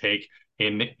significant uptake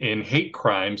in hate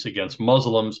crimes against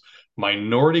Muslims,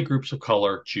 minority groups of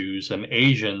color, Jews, and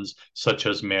Asians, such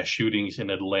as mass shootings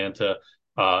in Atlanta,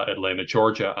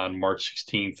 Georgia on March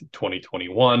 16th,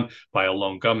 2021, by a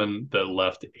lone gunman that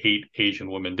left 8 Asian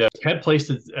women dead. Had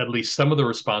placed at least some of the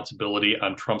responsibility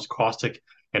on Trump's caustic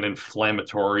and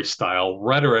inflammatory style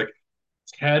rhetoric.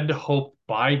 Ted hoped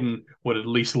Biden would at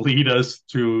least lead us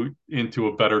into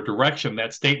a better direction.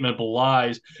 That statement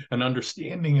belies an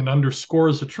understanding and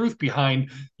underscores the truth behind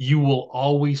 "you will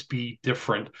always be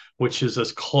different," which is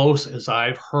as close as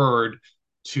I've heard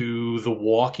to the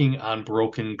walking on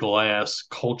broken glass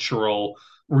cultural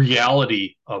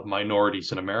reality of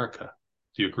minorities in America.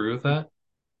 Do you agree with that?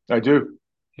 I do.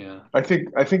 Yeah. I think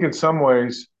in some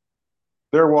ways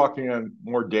they're walking on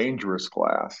more dangerous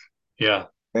glass, Yeah.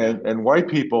 Yeah. and white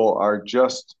people are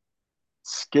just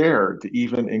scared to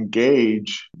even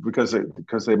engage because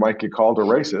they might get called a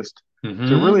racist, to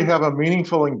Mm-hmm. really have a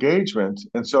meaningful engagement.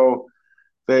 And so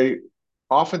they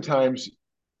oftentimes,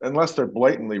 unless they're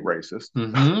blatantly racist,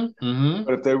 Mm-hmm. Mm-hmm.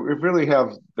 but if they really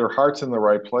have their hearts in the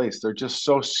right place, they're just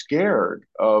so scared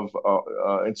of,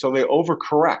 and so they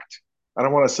overcorrect. I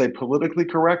don't want to say politically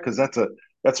correct because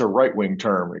that's a right wing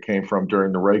term. It came from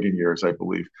during the Reagan years, I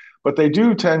believe. But they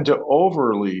do tend to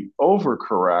overly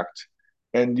overcorrect,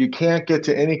 and you can't get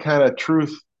to any kind of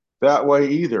truth that way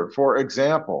either. For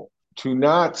example, to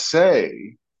not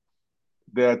say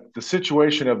that the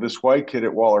situation of this white kid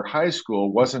at Waller High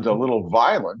School wasn't a little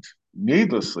violent,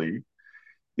 needlessly,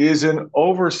 is an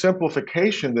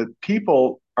oversimplification that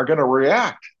people are going to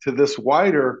react to this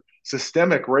wider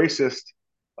systemic racist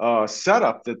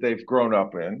setup that they've grown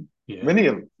up in. Yeah.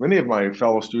 Many of my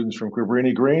fellow students from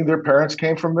Cabrini Green, their parents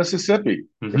came from Mississippi,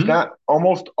 if Mm-hmm. not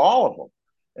almost all of them,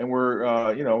 and we're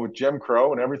with Jim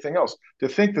Crow and everything else. To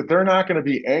think that they're not going to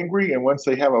be angry, and once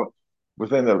they have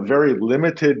within a very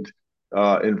limited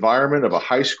environment of a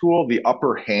high school, the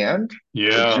upper hand, that Yeah.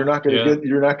 Yeah. you're not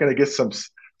going to get some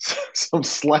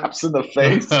slaps in the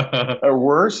face or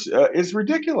worse, is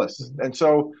ridiculous. And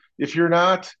so if you're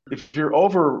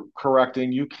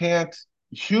overcorrecting, you can't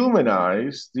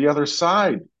humanize the other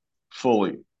side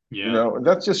fully. Yeah. And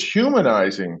that's just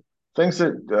humanizing things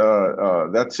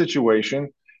that situation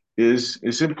is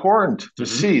important to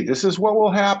Mm-hmm. see. This is what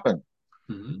will happen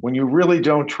Mm-hmm. when you really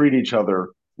don't treat each other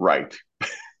right.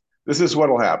 This is what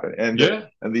will happen, Yeah.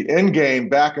 and the end game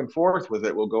back and forth with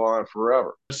it will go on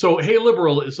forever. So, Hey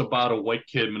Liberal is about a white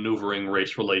kid maneuvering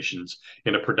race relations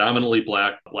in a predominantly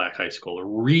black high school. It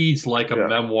reads like a Yeah,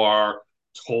 memoir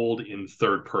told in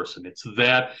third person.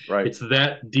 right. It's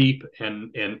that deep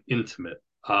and intimate.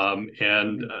 And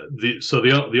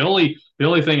Mhm. the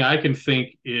only thing I can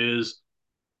think is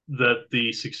that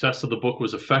the success of the book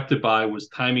was affected by was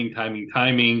timing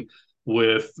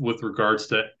with regards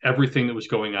to everything that was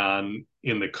going on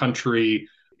in the country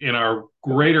in our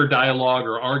greater dialogue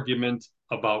or argument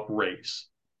about race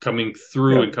coming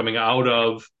through Yeah, and coming out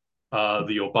of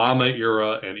the Obama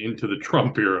era and into the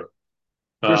Trump era.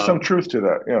 there's some Um, truth to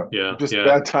that. Yeah, yeah, just yeah.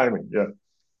 bad timing. Yeah,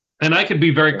 And I could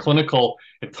be very yeah. clinical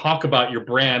and talk about your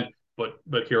brand, but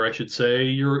here I should say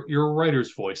your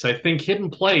writer's voice. I think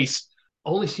Hidden Place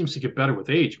only seems to get better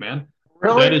with age, man.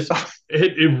 That Really, is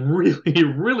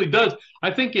it really does.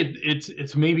 I think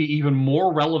it's maybe even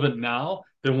more relevant now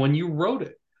than when you wrote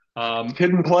it. Um,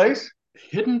 hidden place.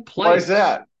 Hidden Why is Place.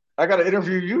 that? I got to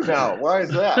interview you now. Why is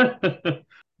that?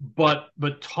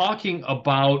 But talking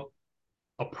about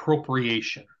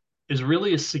appropriation is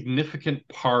really a significant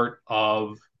part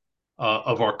of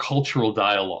our cultural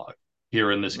dialogue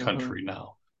here in this Mm-hmm. country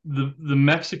now. The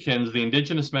Mexicans, the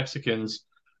indigenous Mexicans,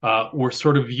 were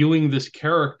sort of viewing this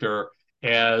character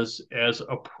as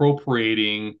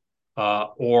appropriating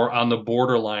or on the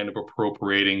borderline of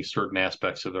appropriating certain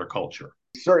aspects of their culture.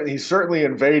 He's certainly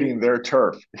invading their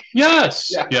turf. Yes,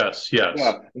 Yeah, yes, yeah.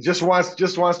 yes, He just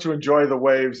wants to enjoy the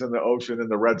waves and the ocean and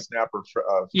the red snapper fish,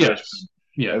 yes,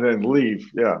 yeah. and then leave.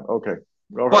 Yeah. Okay.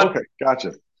 But Okay.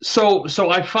 Gotcha. so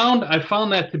I found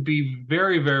that to be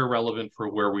very, very relevant for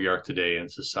where we are today in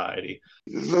society.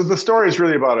 The story is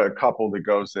really about a couple that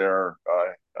goes there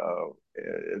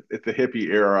at the hippie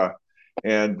era,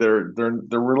 and their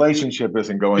relationship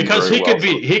isn't going Because very well. So,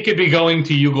 he could be going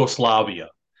to Yugoslavia.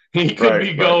 right.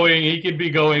 Right. He could be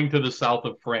going to the south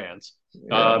of France.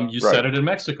 Yeah. You Right. said it in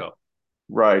Mexico.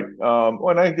 Right.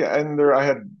 I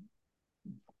had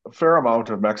a fair amount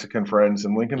of Mexican friends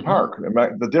in Lincoln Hmm. Park.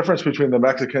 The difference between the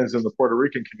Mexicans and the Puerto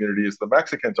Rican community is the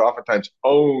Mexicans oftentimes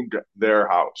owned their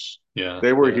house. Yeah,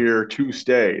 They were yeah, here to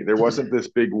stay. There wasn't this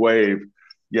big wave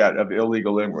yet of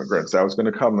illegal immigrants. That was going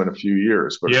to come in a few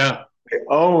years, but yeah. they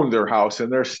owned their house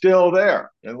and they're still there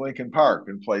in Lincoln Park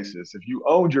and places. If you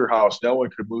owned your house, no one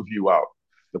could move you out.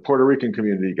 The Puerto Rican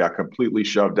community got completely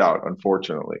shoved out,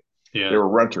 unfortunately. They Yeah. were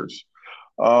renters.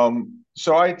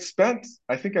 So I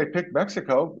think I picked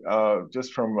Mexico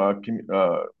just from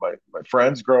my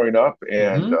friends growing up,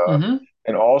 Hmm. Hmm.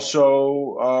 and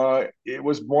also it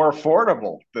was more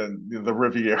affordable than the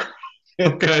Riviera.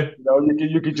 Okay.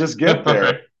 You could just All get there,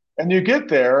 right. and you get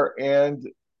there, and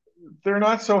they're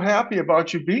not so happy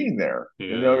about you being there.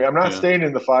 Yeah, I'm not yeah, staying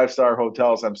in the 5-star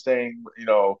hotels. I'm staying,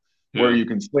 where yeah. you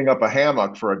can sling up a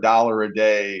hammock for $1 a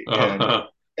day, Uh-huh.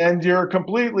 and you're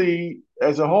completely,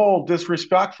 as a whole,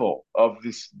 disrespectful of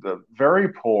the very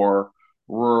poor,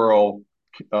 rural,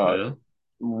 uh, Yeah.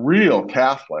 real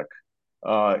Catholic,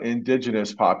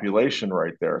 indigenous population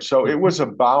right there. So it Hmm. was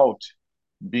about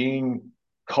being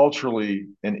culturally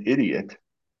an idiot,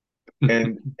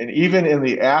 and even in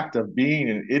the act of being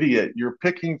an idiot, you're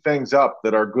picking things up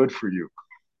that are good for you.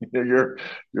 You're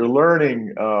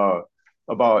learning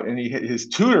about, and his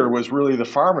tutor was really the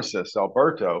pharmacist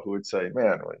Alberto, who would say,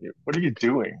 "Man, what are you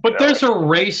doing?" But there's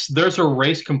a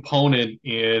race component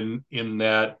in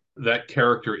that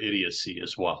character idiocy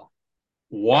as well.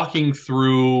 Walking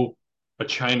through a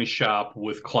china shop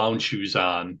with clown shoes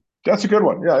on. That's a good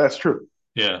one. Yeah, that's true.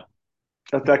 Yeah.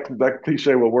 That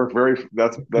cliche will work very.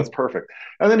 That's perfect.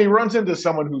 And then he runs into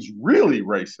someone who's really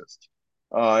racist,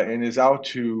 and is out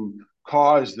to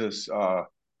cause this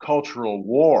cultural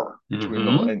war between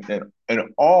them, Hmm. and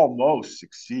almost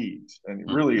succeeds,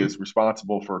 and really Hmm. is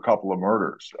responsible for a couple of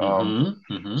murders. Hmm.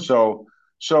 Hmm. So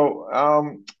so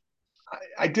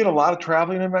I did a lot of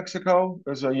traveling in Mexico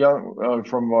as a young,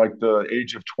 from like the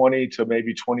age of 20 to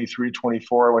maybe 23,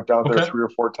 24. I went down there Okay. 3 or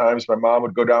 4 times. My mom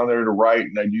would go down there to write,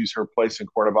 and I'd use her place in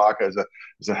Cuernavaca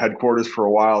as a headquarters for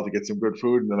a while to get some good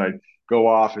food. And then I'd go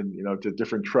off and, to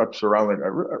different trips around.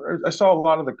 I saw a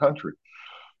lot of the country.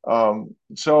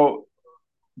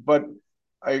 But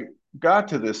I got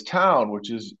to this town, which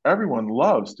is everyone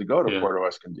loves to go to Yeah. Puerto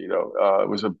Escondido. It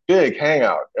was a big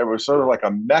hangout. It was sort of Yeah. like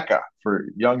a mecca for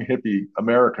young hippie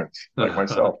Americans like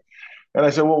myself. And I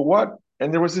said, "Well, what?"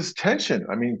 And there was this tension.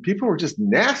 I mean, people were just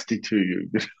nasty to you.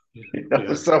 Yeah.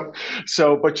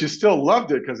 But you still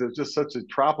loved it because it was just such a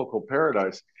tropical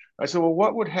paradise. I said, "Well,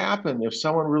 what would happen if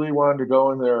someone really wanted to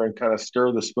go in there and kind of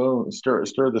stir the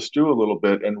stew a little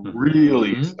bit, and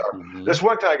really Hmm. start?" Hmm. This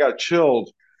one time I got chilled.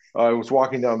 I was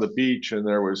walking down the beach, and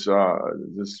there was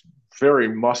this very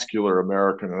muscular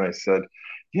American, and I said,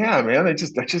 "Yeah, man, I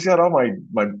just got all my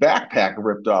backpack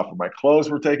ripped off, and my clothes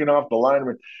were taken off the line."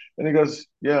 And he goes,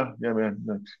 "Yeah, yeah,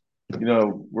 man.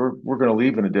 We're gonna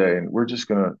leave in a day, and we're just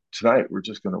gonna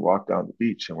walk down the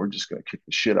beach, and we're just gonna kick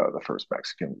the shit out of the first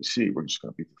Mexican we see. We're just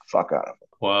gonna beat the fuck out of him."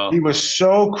 He Wow. was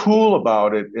so cool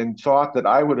about it and thought that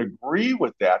I would agree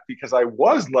with that because I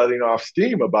was letting off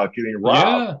steam about getting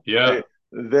robbed. Yeah. Yeah.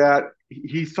 That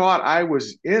he thought I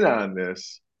was in on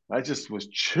this. I just was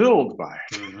chilled by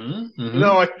it. Hmm. Hmm.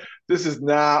 Like, this is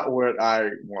not what I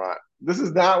want. This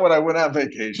is not what I went on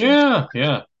vacation. Yeah.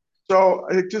 Yeah. So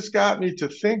it just got me to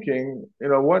thinking,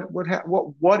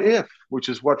 what if, which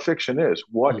is what fiction is.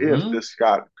 What if Hmm. this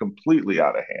got completely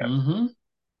out of hand? Hmm.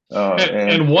 And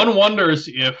And one wonders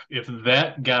if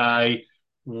that guy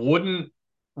wouldn't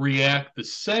react the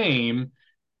same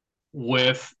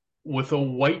with with a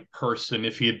white person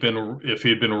if he had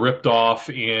been ripped off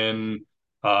in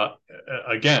uh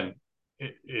again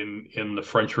in the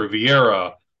French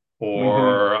Riviera mhm.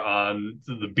 or on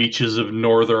the beaches of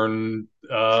northern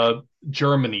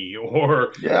Germany Yeah,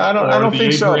 I or don't the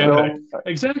think so, Adriatic. Bill. I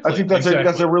Exactly, think that's a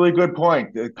exactly. really good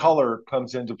point. The Yeah, color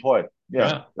comes into play. Yeah,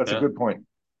 yeah, that's a yeah. good point.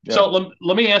 Yeah. So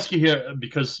let me ask you here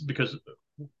because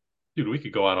dude, we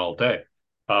could go on all day.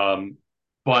 Um,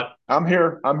 But I'm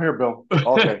here. I'm here, Bill.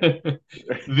 Okay.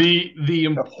 the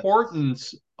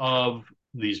importance of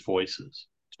these voices.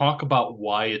 Talk about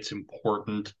why it's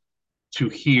important to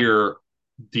hear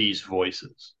these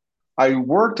voices. I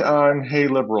worked on Hey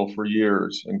Liberal for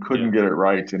years and couldn't Yeah, get it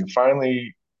right. And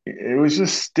finally, it was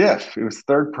just stiff. It was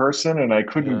third person, and I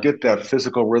couldn't yeah, get that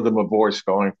physical rhythm of voice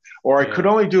going, or I could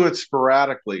yeah. only do it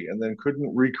sporadically and then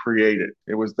couldn't recreate it.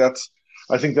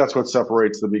 I think that's what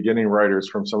separates the beginning writers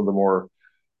from some of the more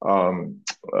um,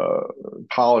 uh,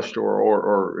 polished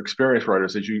or experienced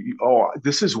writers. That oh,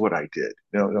 this is what I did.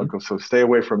 Mhm. So stay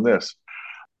away from this.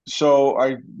 So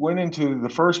I went into the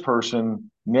first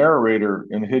person narrator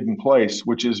in Hidden Place,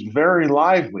 which is very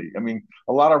lively. I mean,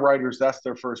 a lot of writers, that's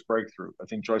their first breakthrough. I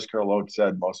think Joyce Carol Oates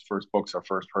said most first books are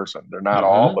first person. They're not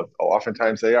all, Mhm. but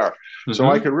oftentimes they are. So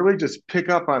I Mhm. could really just pick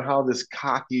up on how this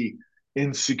cocky,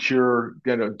 insecure,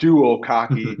 dual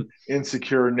cocky,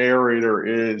 insecure narrator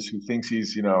is who thinks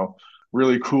he's,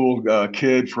 really cool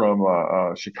kid from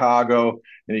Chicago,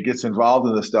 and he gets involved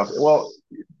in this stuff. Well,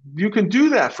 you can do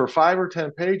that for 5 or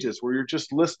 10 pages where you're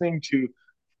just listening to,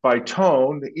 by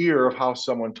tone, the ear of how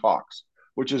someone talks,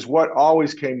 which is what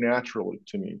always came naturally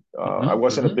to me. I Mhm.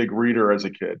 wasn't a Mhm. big reader as a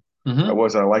kid. I Mhm.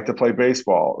 wasn't. I like to play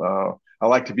baseball. I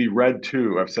like to be read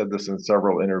too. I've said this in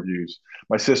several interviews.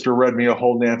 My sister read me a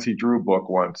whole Nancy Drew book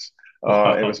once. It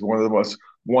Wow. was one of the most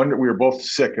one. We were both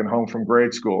sick and home from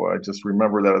grade school. I just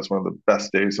remember that as one of the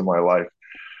best days of my life.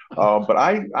 But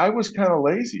I was kind of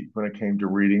lazy when it came to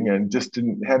reading and just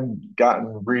hadn't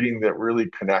gotten reading that really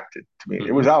connected to me.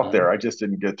 It was Mhm. out there. Mhm. I just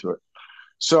didn't get to it.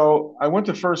 So I went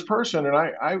to first person, and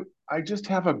I just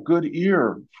have a good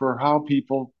ear for how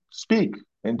people speak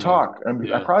and Yeah. talk. I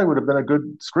mean, I Yeah. probably would have been a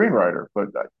good screenwriter, but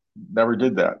I never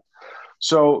did that.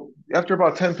 So after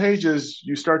about 10 pages,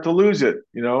 you start to lose it.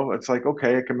 It's like,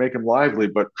 okay, I can make them lively,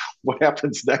 but what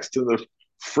happens next to the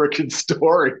freaking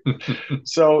story?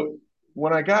 So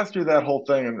when I got through that whole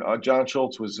thing, and John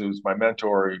Schultz who's my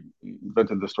mentor, he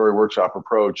invented the story workshop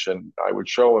approach, and I would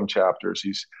show him chapters.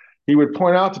 He would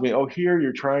point out to me, "Oh, here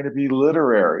you're trying to be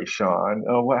literary, Shawn.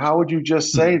 How would you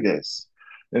just say this?"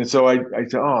 And so I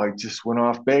said, "Oh, I just went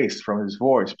off base from his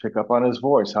voice. Pick up on his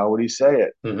voice. How would he say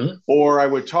it?" Mhm. Or I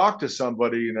would talk to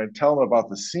somebody and I'd tell him about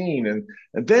the scene, and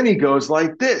then he goes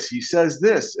like this. He says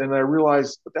this, and I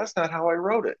realized, but that's not how I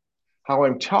wrote it. How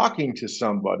I'm talking to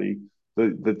somebody,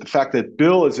 the fact that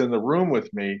Bill is in the room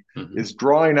with me Mhm. is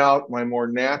drawing out my more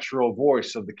natural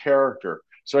voice of the character.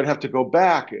 So I'd have to go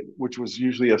back, which was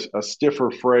usually a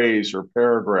stiffer phrase or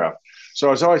paragraph. So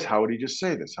I was always, how would he just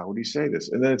say this? How would he say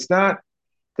this? And then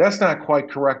that's not quite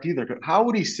correct either. How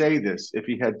would he say this if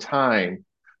he had time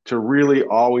to really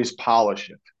always polish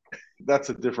it? That's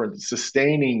a different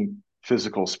sustaining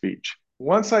physical speech.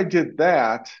 Once I did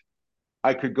that,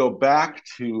 I could go back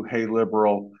to Hey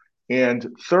Liberal, and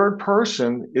third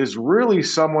person is really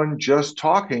someone just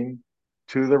talking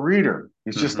to the reader.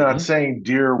 He's just not Mhm. saying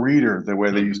 "Dear Reader" the way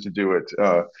they used Mhm. to do it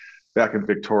back in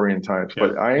Victorian times, Yeah.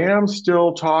 but I Yeah. am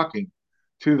still talking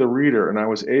to the reader, and I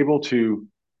was able to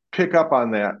pick up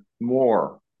on that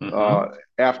more uh, Mhm.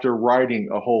 after writing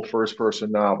a whole first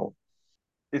person novel.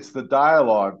 It's the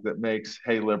dialogue that makes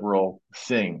Hey Liberal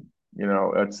sing.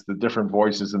 It's the different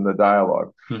voices in the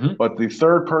dialogue. Mhm. But the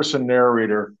third person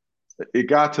narrator, it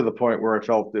got to the point where I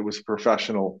felt it was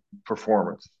professional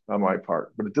performance on my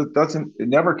part. But it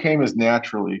never came as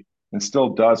naturally and still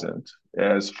doesn't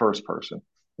as first person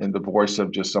in the voice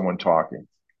of just someone talking.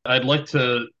 I'd like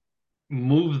to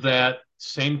move that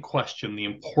same question, the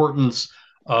importance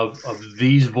of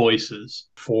these voices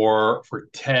for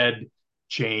Ted,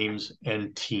 James,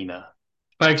 and Tina.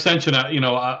 By extension,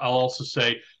 I'll also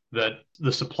say that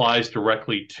this applies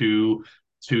directly to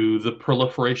the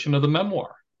proliferation of the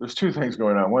memoir. There's two things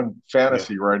going on. One, Yeah.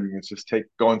 fantasy writing is just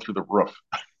going through the roof.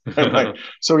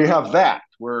 So you have that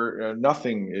where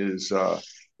nothing is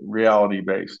reality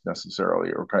based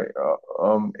necessarily. Okay.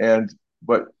 And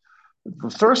but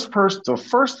the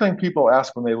first thing people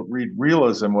ask when they read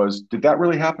realism was, did that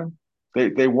really happen?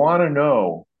 They want to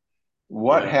know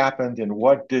what Yeah. happened and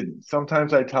what didn't.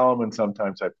 Sometimes I tell them, and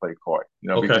sometimes I play coy,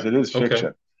 because Okay. it is Okay.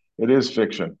 fiction. It is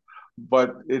fiction,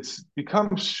 but it's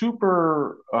become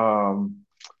super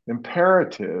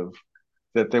imperative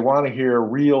that they want to hear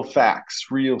real facts,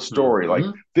 real story. Like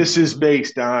Hmm. this is Hmm.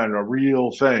 based on a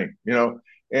real thing.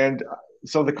 And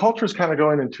so the culture is kind of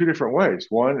going in two different ways.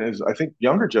 One is I think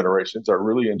younger generations are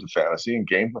really into fantasy and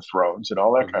Game of Thrones and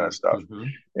all that kind Hmm. of stuff. Hmm.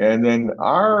 And then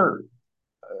our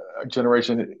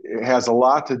generation has a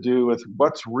lot to do with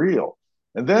what's real.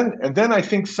 And then I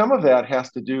think some of that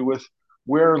has to do with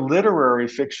where literary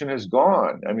fiction has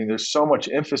gone. I mean, there's so much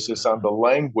emphasis on the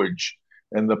language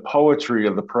and the poetry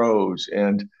of the prose.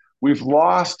 And we've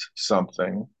lost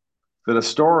something that a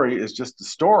story is just a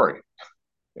story,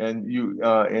 and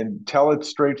and tell it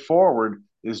straightforward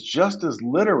is just as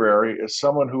literary as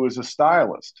someone who is a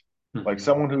stylist, like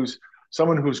Mhm.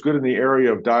 someone who's good in the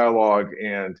area of dialogue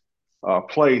and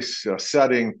place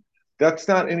setting. That's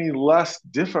not any less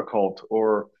difficult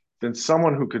or than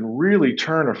someone who can really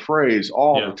turn a phrase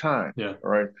all the Yeah. time. Yeah.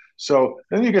 All right. So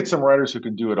then you get some writers who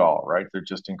can do it all, right? They're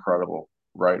just incredible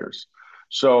writers.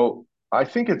 So I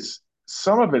think it's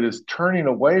some of it is turning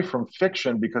away from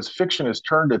fiction because fiction has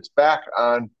turned its back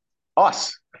on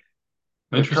us.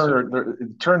 They've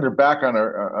Interesting. turned their back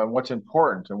on what's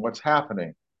important and what's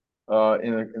happening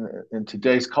in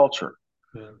today's culture,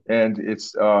 Yeah. and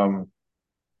it's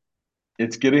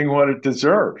getting what it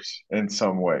deserves in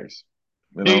some ways.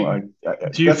 You know, Do,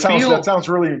 do you that feel sounds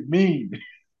really mean and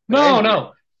no,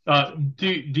 angry. no.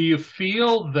 Do you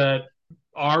feel that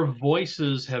our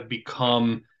voices have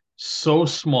become so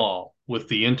small with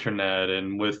the internet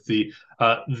and with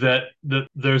that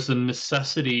there's a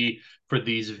necessity for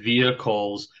these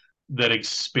vehicles that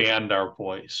expand our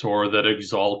voice or that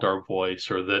exalt our voice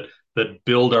or that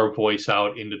build our voice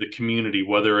out into the community,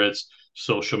 whether it's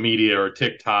social media or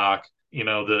TikTok,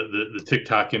 the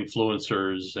TikTok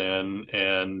influencers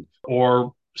and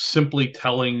or simply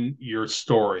telling your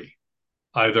story,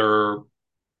 either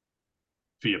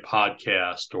via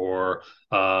podcast or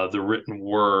the written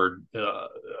word,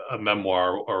 a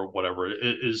memoir or whatever.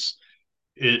 Is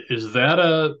that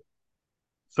a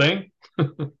thing? I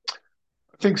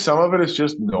think some of it is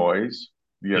just noise,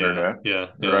 the Yeah, internet, yeah,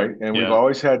 yeah, right? And we've yeah,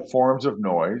 always had forms of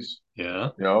noise. yeah,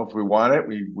 You know, if we want it,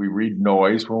 we read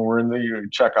noise when we're in the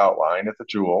checkout line at the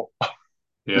Jewel. It's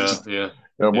yeah, just, yeah,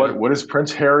 what yeah. is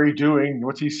Prince Harry doing?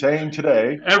 What's he saying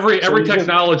today? So Every you get,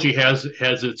 technology has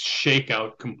its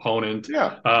shakeout component.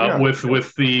 yeah, yeah, With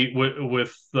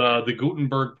the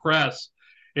Gutenberg press,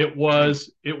 it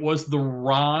was the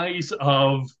rise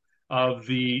of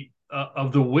the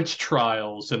witch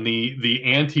trials and the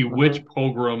anti-witch mm-hmm,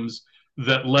 pogroms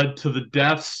that led to the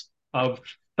deaths of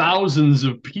thousands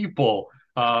of people.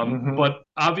 mm-hmm, But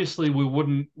obviously, we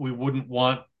wouldn't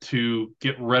want to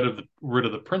get rid of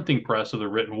the printing press or the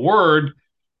written word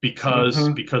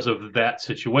mm-hmm. because of that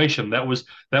situation. That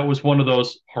was one of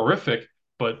those horrific,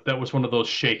 but that was one of those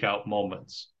shakeout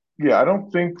moments. Yeah, I don't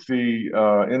think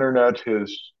the internet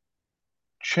has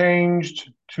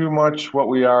changed too much what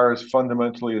we are as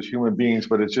fundamentally as human beings,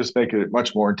 but it's just making it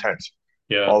much more intense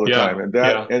Yeah, all the yeah, time. And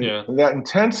that yeah, and, yeah, and that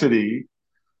intensity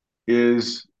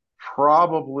is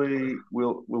probably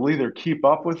we'll either keep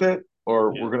up with it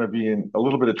or yeah, we're going to be in a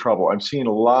little bit of trouble. I'm seeing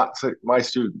lots of my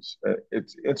students.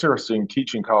 It's interesting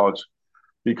teaching college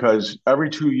because every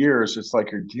 2 years it's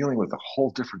like you're dealing with a whole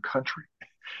different country.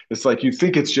 It's like you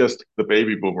think it's just the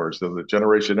baby boomers and the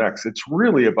Generation X. It's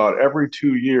really about every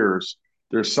 2 years,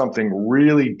 there's something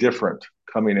really different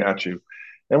coming at you.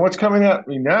 And what's coming at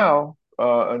me now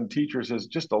on teachers is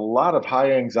just a lot of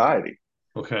high anxiety,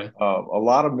 okay, a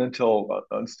lot of mental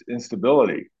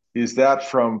instability. Is that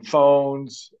from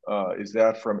phones? Is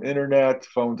that from internet,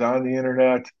 phones on the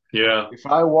internet? yeah, If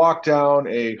I walk down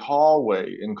a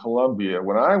hallway in Columbia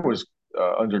when I was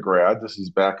undergrad, this is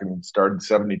back in started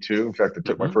 72. In fact, I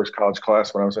took my hmm, first college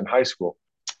class when I was in high school.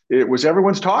 It was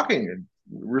everyone's talking and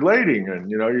relating, and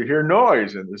you hear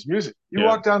noise and there's music. You yeah,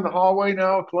 walk down the hallway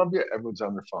now at Columbia, everyone's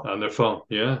on their phone. on their phone,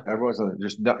 yeah, Everyone's on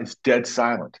just it's dead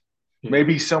silent. yeah,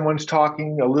 Maybe someone's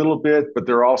talking a little bit, but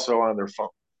they're also on their phone.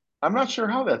 I'm not sure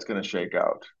how that's going to shake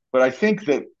out, but I think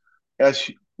that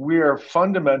as we are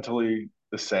fundamentally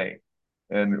the same,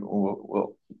 and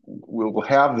we'll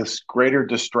have this greater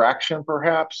distraction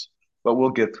perhaps, but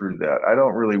we'll get through that. I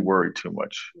don't really worry too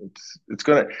much. It's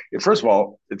gonna first of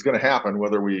all, it's gonna happen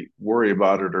whether we worry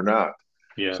about it or not.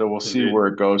 yeah, So we'll see indeed. where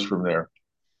it goes from there.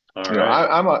 All right.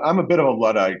 I'm a bit of a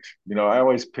luddite. I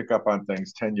always pick up on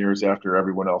things 10 years after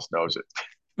everyone else knows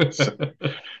it. So,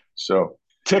 so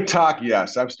TikTok,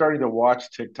 yes, I'm starting to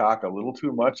watch TikTok a little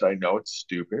too much. I know it's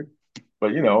stupid,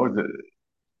 but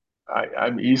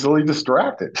I'm easily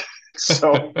distracted.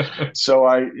 so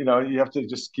you have to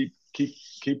just keep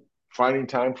finding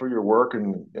time for your work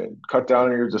and cut down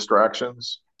on your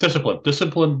distractions. Discipline,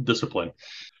 discipline, discipline.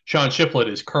 Shawn Shifflett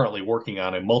is currently working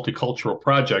on a multicultural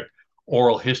project,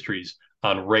 Oral Histories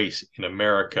on Race in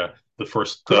America. The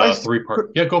first Could I three part.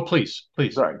 could Yeah, go please,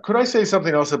 please. Sorry, could I say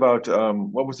something else about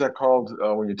what was that called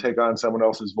when you take on someone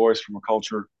else's voice from a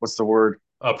culture? What's the word?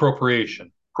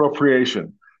 Appropriation.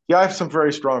 Appropriation. Yeah, I have some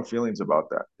very strong feelings about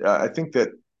that. I think that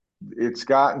it's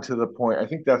gotten to the point. I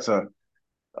think that's a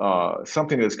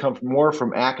something that's come more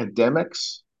from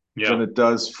academics than Yeah, it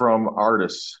does from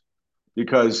artists,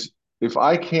 because if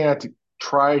I can't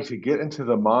try to get into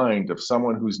the mind of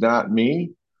someone who's not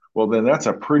me, well, then that's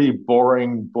a pretty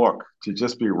boring book to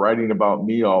just be writing about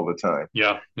me all the time.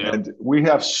 Yeah, yeah. And we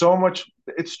have so much.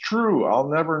 It's true. I'll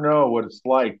never know what it's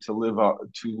like to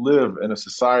live in a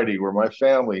society where my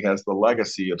family has the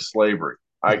legacy of slavery.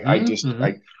 I Hmm, just hmm.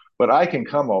 I, but I can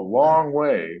come a long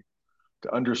way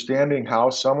to understanding how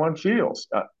someone feels.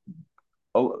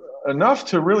 Enough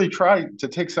to really try to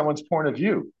take someone's point of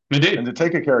view and Indeed. to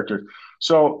take a character.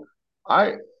 So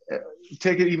I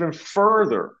take it even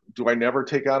further. Do I never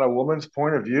take on a woman's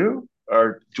point of view,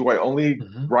 or do I only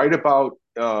Hmm. write about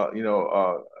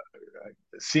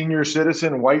senior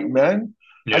citizen white men?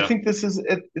 I Yeah. think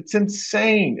it's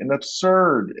insane and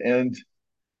absurd, and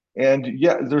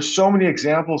yeah, there's so many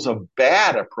examples of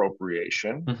bad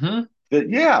appropriation Hmm, that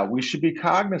yeah, we should be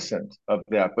cognizant of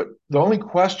that. But the only hmm,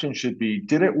 question should be,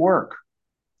 did it work?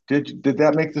 Did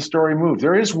that make the story move?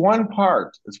 There is one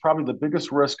part. It's probably the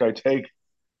biggest risk I take,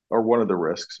 or one of the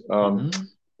risks, hmm.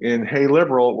 in Hey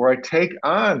Liberal, where I take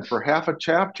on for half a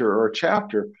chapter or a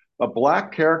chapter a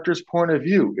black character's point of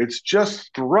view. It's just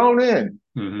thrown in.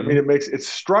 I mean, Hmm, it's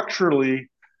structurally,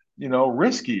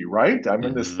 risky, right? I'm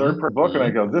in this third hmm, part book, and I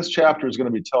hmm. go, this chapter is going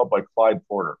to be told by Clyde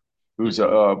Porter, who's Hmm.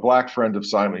 a black friend of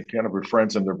Simon. He kind of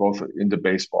befriends him. They're both into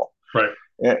baseball. Right.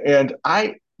 And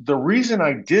the reason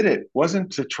I did it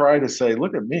wasn't to try to say,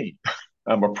 look at me,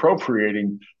 I'm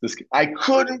appropriating this. I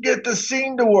couldn't get the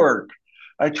scene to work.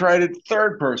 I tried it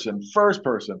third person, first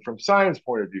person, from Simon's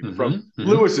point of view, from Hmm, hmm.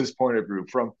 Lewis's point of view,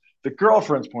 from the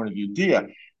girlfriend's point of view, Dia.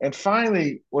 And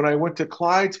finally, when I went to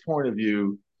Clyde's point of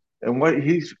view and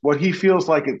what he feels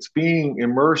like it's being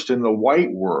immersed in the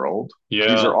white world, these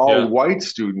are Yeah, all yeah. white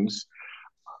students.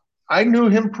 I knew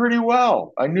him pretty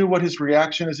well. I knew what his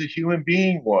reaction as a human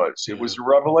being was. It Yeah. was a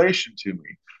revelation to me.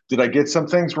 Did I get some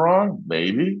things wrong?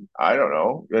 Maybe. I don't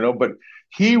know, but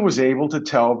he was able to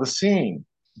tell the scene.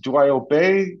 Do I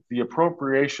obey the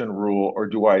appropriation rule or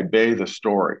do I obey the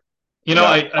story? And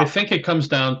I think it comes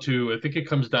down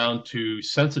to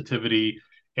sensitivity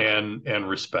and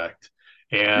respect.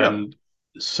 yeah, And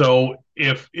so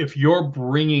if you're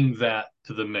bringing that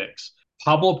to the mix,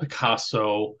 Pablo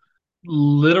Picasso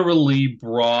literally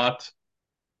brought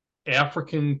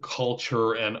African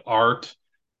culture and art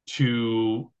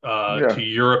yeah, to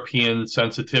European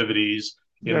sensitivities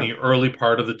in yeah. the early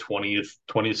part of the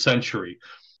twentieth century,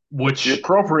 He which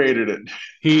appropriated it.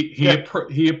 Yeah.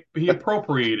 he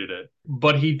appropriated it,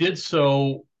 but he did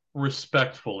so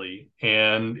respectfully,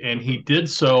 and he Mm-hmm. did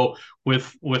so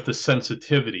with a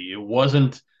sensitivity. It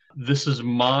wasn't, this is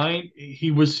mine.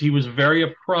 He was very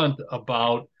upfront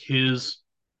about his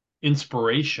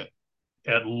inspiration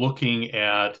at looking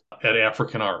at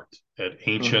African art, at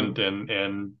ancient Mm-hmm.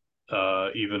 and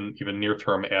even near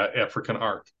term African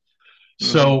art. Mm-hmm.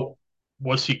 So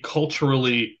was he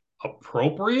culturally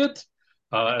appropriate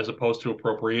as opposed to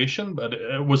appropriation? But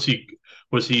was he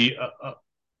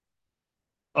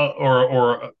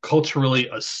culturally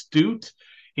astute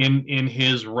in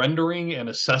his rendering and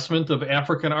assessment of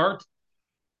African art?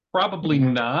 Probably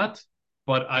Mm-hmm. not,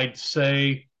 but I'd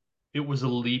say it was a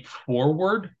leap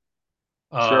forward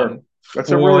Sure. um,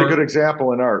 That's a really good for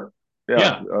example in art.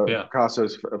 Yeah, yeah, yeah,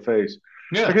 Picasso's face.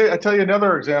 yeah. Okay, I tell you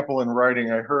another example in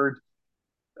writing. I heard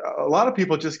a lot of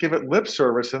people just give it lip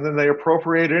service and then they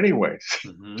appropriate anyways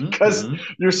Hmm, because hmm.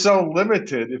 you're so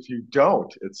limited if you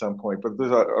don't at some point. But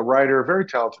there's a writer, a very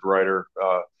talented writer,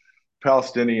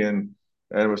 Palestinian,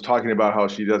 and was talking about how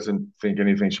she doesn't think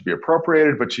anything should be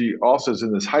appropriated, but she also is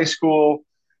in this high school,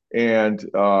 and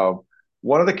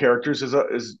one of the characters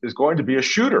is going to be a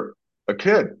shooter, a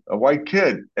kid, a white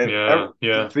kid, and Yeah,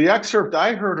 yeah. the excerpt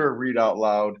I heard her read out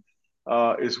loud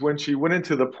is when she went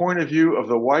into the point of view of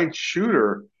the white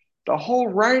shooter. The whole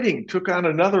writing took on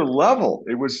another level.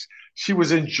 It was She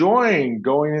was enjoying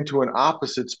going into an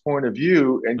opposite's point of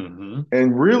view Hmm.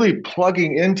 and really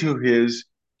plugging into his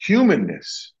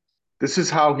humanness. This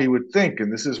is how he would think,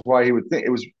 and this is why he would think.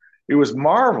 It was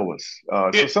marvelous.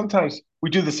 So It, sometimes we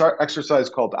do this exercise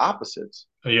called opposites,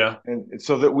 yeah. and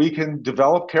so that we can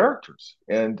develop characters,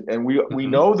 and we Hmm.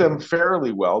 know them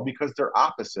fairly well because they're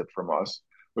opposite from us,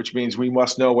 which means we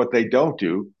must know what they don't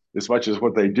do as much as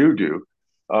what they do.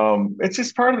 It's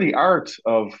just part of the art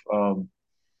of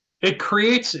It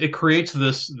creates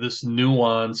this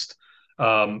nuanced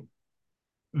um,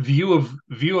 view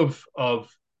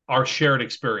of our shared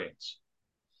experience,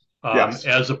 yes,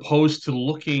 as opposed to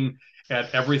looking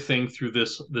at everything through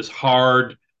this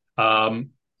hard um,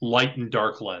 light and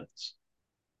dark lens.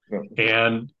 yeah,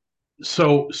 And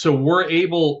so we're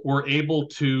able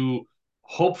to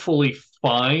hopefully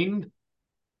find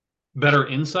better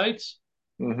insights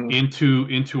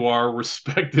into our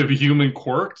respective human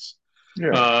quirks,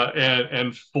 Yeah.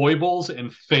 and foibles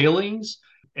and failings,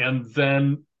 and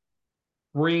then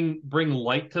bring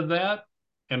light to that,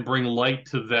 and bring light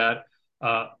to that,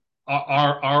 uh,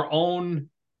 our own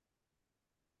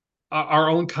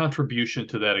contribution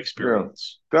to that Yeah.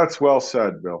 experience. That's well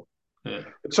said, Bill. Yeah.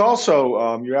 It's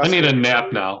also you I asked need me a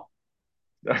nap now.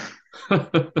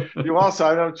 you also,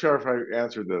 I'm not sure if I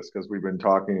answered this because we've been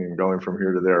talking and going from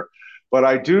here to there, but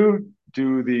I do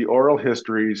the oral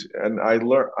histories, and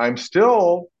I'm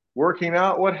still working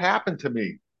out what happened to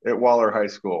me at Waller High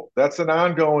School. That's an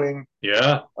ongoing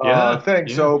Yeah, yeah, thing.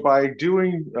 yeah. So by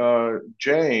doing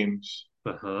James,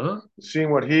 Uh-huh.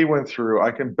 seeing what he went through, I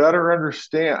can better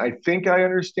understand. I think I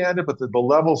understand it, but the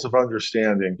levels of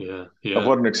understanding Yeah, of yeah.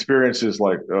 what an experience is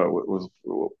like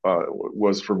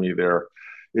was for me there.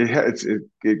 It's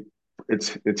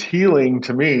healing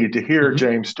to me to hear Mm-hmm.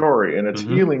 James' story, and it's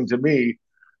Mm-hmm. healing to me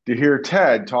to hear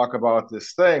Ted talk about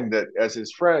this thing that, as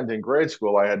his friend in grade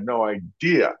school, I had no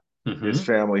idea his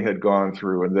Mm-hmm. family had gone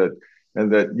through,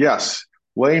 and that yes,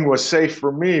 Lane was safe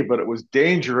for me, but it was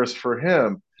dangerous for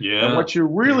him. And Yeah, what you yeah,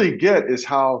 really get is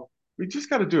how we just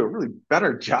got to do a really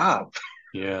better job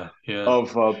yeah, yeah.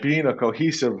 of being a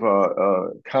cohesive,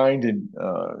 kind and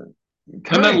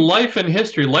And then kind. life and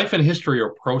history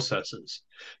are processes.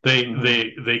 They Mm-hmm. they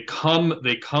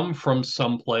they come from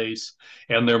someplace,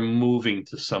 and they're moving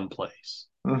to someplace.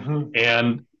 Mm-hmm.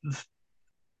 And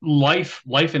life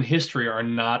and history are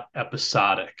not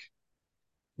episodic,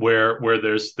 where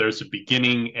there's a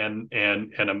beginning, and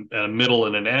a middle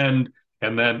and an end,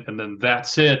 and then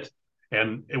that's it,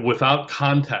 and without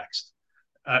context.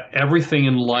 Everything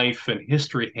in life and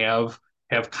history have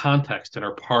context, and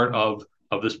are part of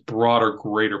this broader,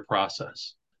 greater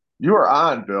process. You are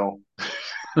on, Bill.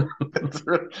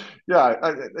 Yeah,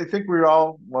 I think we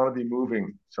all want to be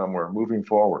moving somewhere, moving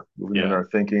forward, moving in Yeah. our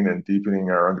thinking and deepening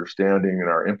our understanding and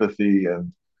our empathy,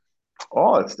 and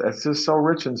oh, it's just so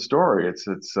rich in story.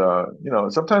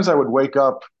 Sometimes I would wake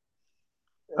up.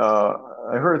 Uh,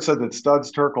 I heard it said that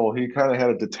Studs Terkel, he kind of had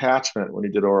a detachment when he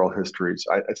did oral histories.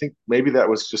 I think maybe that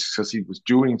was just because he was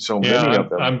doing so Yeah, many of I'm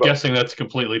them. I'm But guessing that's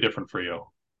completely different for you.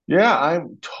 yeah,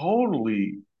 I'm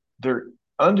totally, they're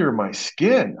under my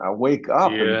skin. I wake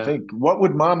up and Yeah. think, what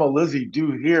would Mama Lizzie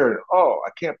do here? And oh, I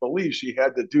can't believe she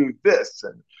had to do this.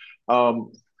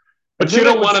 Um, and But you then I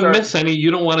don't would want to start. miss any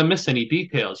you don't want to miss any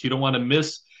details. You don't want to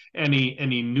miss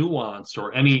any nuance,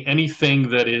 or anything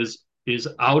that is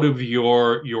out of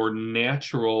your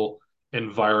natural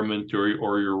environment, or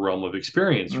your realm of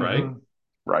experience, right? Mhm,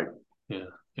 right. Yeah.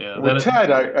 Yeah. With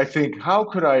Ted, I think, how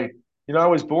could I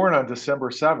was born on December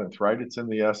 7th, right? It's in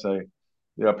the essay,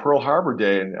 yeah, Pearl Harbor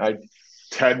Day. And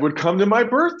Ted would come to my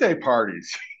birthday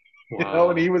parties,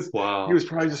 and he Wow. was, he was Wow.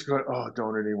 probably just going, oh,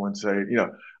 don't anyone say,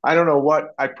 I don't know what,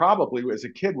 I probably as a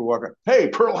kid would walk up, hey,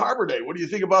 Pearl Harbor Day, what do you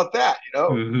think about that?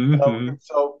 Mm-hmm. And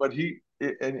so, but he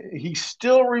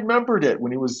still remembered it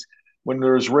when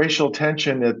there was racial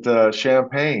tension at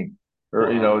Champaign, or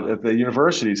at Wow. the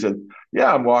university. He said,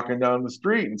 yeah, I'm walking down the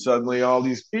street, and suddenly all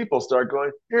these people start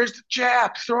going, here's the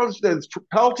Jap,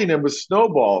 pelting him with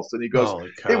snowballs. And he goes, Holy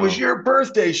it was cow. your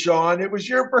birthday, Shawn. It was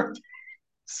your birthday.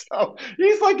 So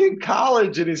he's like in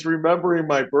college and he's remembering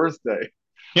my birthday.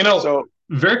 You know, So,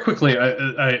 very quickly,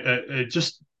 I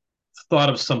just thought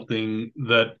of something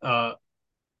that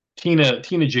Tina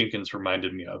Jenkins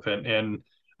reminded me of, and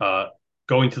uh,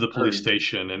 going to the police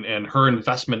station, and her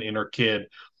investment in her kid.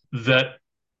 That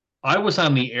I was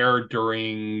on the air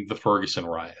during the Ferguson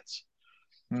riots,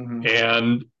 mhm.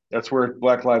 and That's where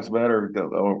Black Lives Matter.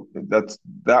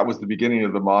 That was the beginning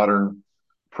of the modern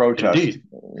protest. indeed,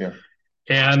 Yeah.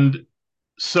 and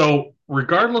so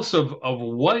regardless of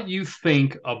what you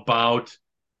think about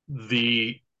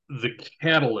the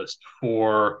catalyst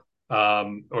for,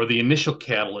 or the initial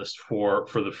catalyst for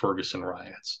the Ferguson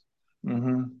riots,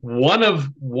 Hmm.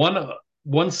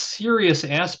 one serious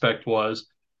aspect was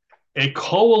a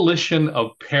coalition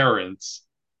of parents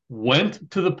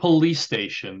went to the police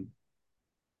station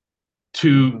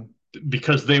to Hmm.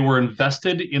 because they were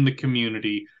invested in the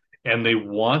community, and they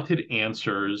wanted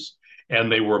answers,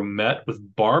 and they were met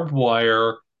with barbed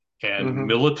wire and Hmm.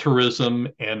 militarism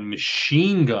and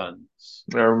machine guns,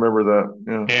 I remember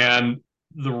that. and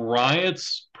the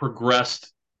riots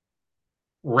progressed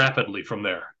rapidly from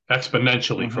there, Yeah.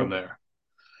 exponentially from Hmm. there.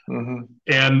 Hmm.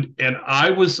 And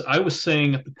I was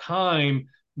saying at the time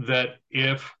that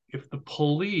if the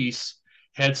police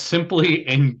had simply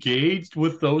engaged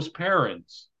with those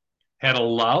parents, had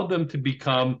allowed them to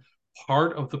become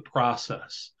part of the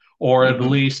process, or at Hmm.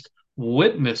 least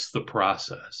witness the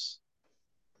process,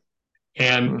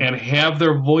 and have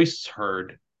their voice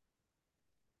heard,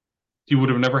 you would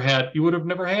have never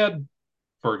had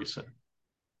Ferguson.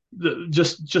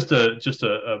 Just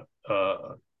a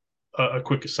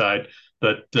quick aside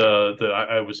that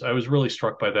I was really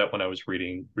struck by that when I was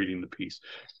reading the piece.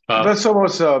 That's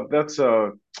almost that's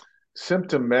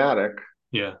symptomatic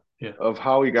Yeah, yeah, of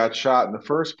how he got shot in the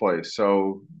first place.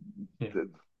 So yeah.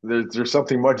 there's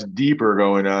something much deeper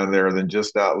going on there than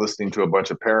just not listening to a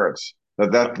bunch of parents.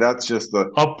 That's just A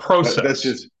that's process.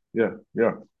 just yeah,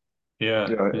 yeah, Yeah,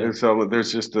 yeah. yeah. And so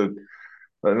there's just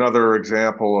another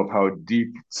example of how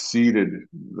deep seated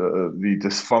the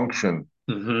dysfunction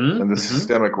and the Mm-hmm.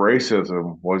 systemic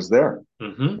racism was there.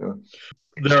 Mm-hmm. Yeah.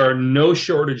 There are no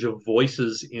shortage of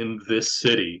voices in this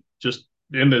city, just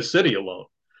in this city alone,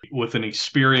 with an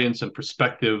experience and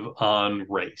perspective on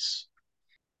race,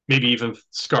 maybe even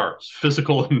scars,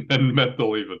 physical and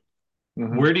mental even.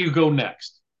 Mm-hmm. Where do you go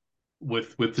next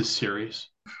with this series?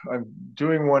 I'm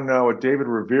doing one now with David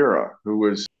Rivera, who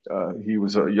was he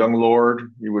was a young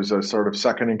lord. He was a sort of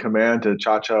second in command to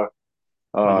Chacha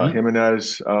Mm-hmm.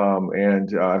 Jimenez,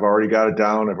 and I've already got it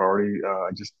down. I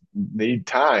just need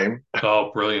time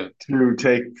Oh, brilliant. to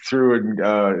take through. And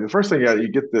the first thing you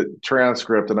get the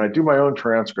transcript, and I do my own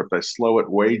transcript. I slow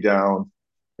it way down,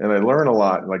 and I learn a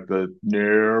lot, like the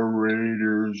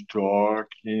narrators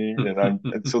talking,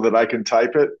 and so that I can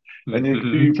type it. And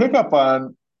you pick up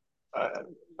on uh,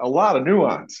 a lot of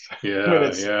nuance when Yeah,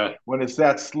 it's yeah.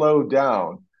 that slowed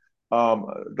down.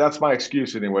 That's my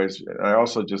excuse, anyways. I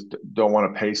also just don't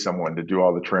want to pay someone to do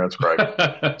all the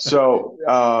transcribing. So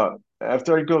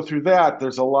after I go through that,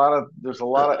 there's a lot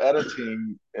of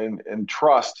editing and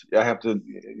trust I have to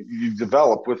you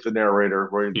develop with the narrator,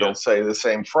 where they'll Yeah, say the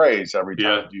same phrase every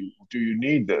time. yeah. Do you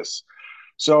need this?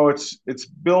 So it's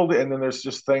build, and then there's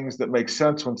just things that make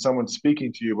sense when someone's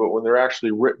speaking to you, but when they're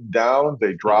actually written down,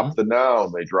 they drop Mm-hmm. the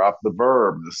noun, they drop the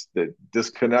verb, they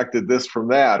disconnected this from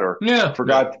that, or Yeah, yeah.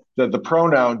 forgot that the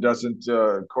pronoun doesn't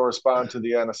correspond to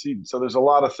the antecedent. So there's a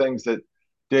lot of things that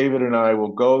David and I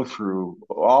will go through,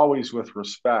 always with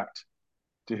respect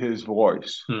to his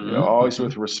voice, Mm-hmm. always Mm-hmm.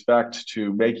 with respect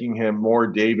to making him more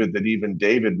David than even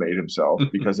David made himself,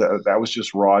 because that was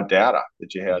just raw data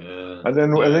that you had. Yeah, And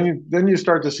yeah. then you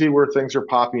start to see where things are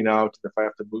popping out. If I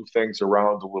have to move things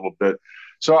around a little bit,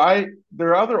 so there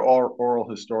are other oral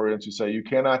historians who say you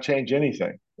cannot change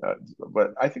anything,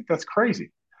 but I think that's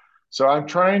crazy. So I'm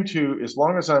trying to, as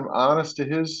long as I'm honest to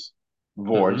his Mm-hmm.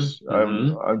 voice,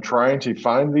 Mm-hmm. I'm trying to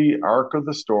find the arc of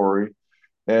the story,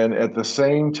 and at the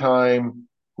same time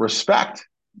respect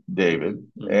Mm-hmm. David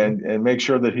Mm-hmm. and make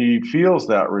sure that he feels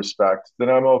that respect, then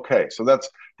I'm okay. So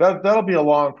that'll be a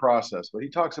long process. But he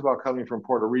talks about coming from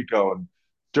Puerto Rico and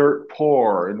dirt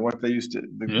poor and what they used to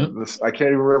Yeah. I can't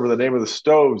even remember the name of the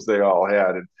stoves they all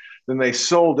had. And then they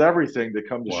sold everything to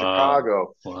come to Wow.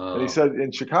 Chicago. And he Wow. said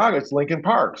in Chicago it's Lincoln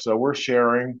Park. So we're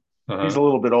sharing, he's Uh-huh. a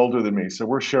little bit older than me. So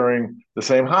we're sharing the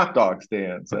same hot dog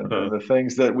stands and the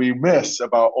things that we miss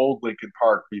about old Lincoln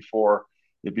Park before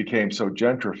it became so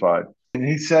gentrified. And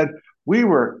he said,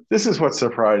 this is what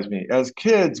surprised me. As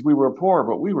kids, we were poor,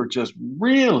 but we were just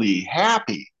really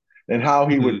happy. And how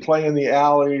he would Mm-hmm. play in the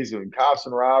alleys and cops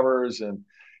and robbers. And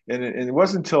it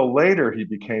wasn't until later he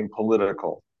became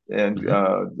political. And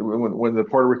Mm-hmm. when the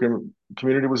Puerto Rican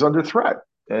community was under threat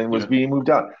and was Yeah. being moved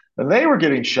out, and they were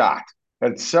getting shot.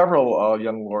 Had several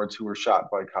young lords who were shot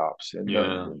by cops and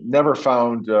Yeah. never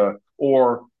found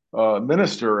or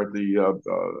minister at the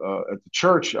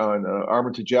church on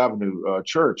Armitage Avenue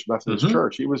Church, Methodist Mm-hmm.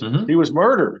 Church. Mm-hmm. He was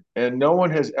murdered, and no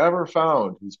one has ever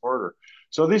found his murder.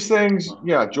 So these things, Wow.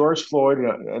 yeah, George Floyd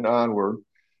and onward,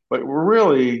 but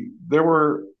really there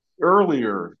were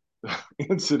earlier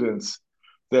incidents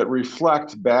that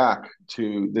reflect back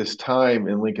to this time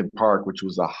in Lincoln Park, which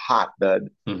was a hotbed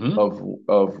Mm-hmm.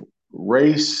 of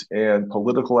race and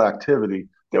political activity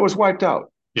that was wiped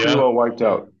out, pretty Yeah. well wiped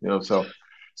Yeah. out.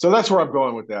 So that's where I'm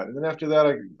going with that. And then after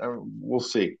that, we'll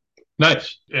see.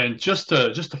 Nice. And just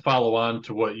to follow on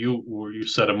to what you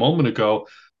said a moment ago,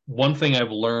 one thing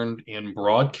I've learned in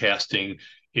broadcasting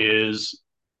is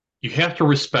you have to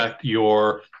respect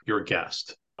your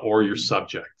guest or your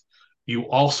subject. You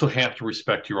also have to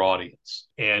respect your audience,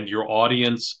 and your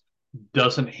audience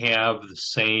doesn't have the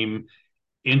same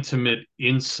intimate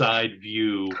inside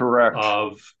view Correct.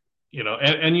 of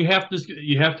and you have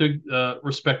to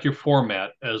respect your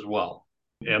format as well,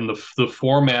 and the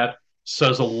format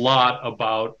says a lot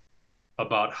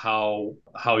about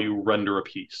how you render a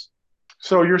piece.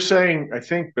 So you're saying, I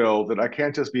think, Bill, that I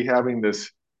can't just be having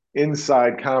this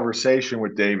inside conversation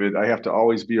with David. I have to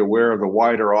always be aware of the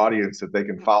wider audience that they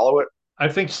can follow it. I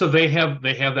think so. They have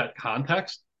that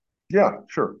context, Yeah,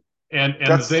 sure. and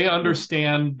That's they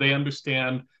understand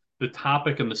the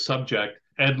topic and the subject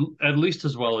at least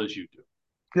as well as you do.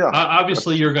 yeah,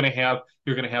 Obviously, that's you're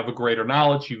going to have a greater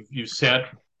knowledge. You've sat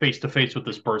face to face with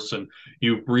this person.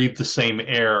 You breathe the same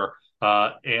air,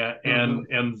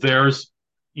 and there's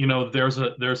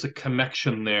a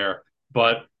connection there.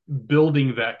 But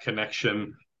building that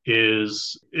connection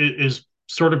is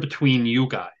sort of between you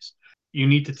guys. You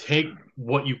need to take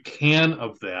what you can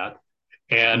of that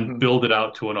and mhm. build it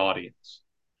out to an audience.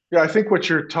 Yeah. I think what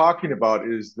you're talking about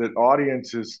is that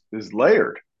audience is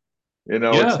layered. You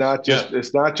know, Yes, yes,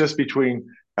 it's not just between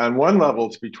on one level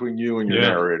it's between you and your yeah,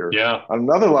 narrator. yeah, On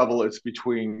another level, it's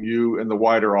between you and the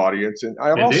wider audience. And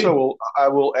indeed. I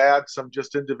will add some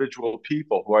just individual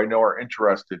people who I know are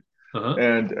interested, Uh-huh.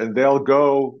 and they'll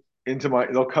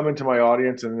come into my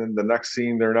audience, and then the next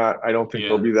scene they're not. I don't think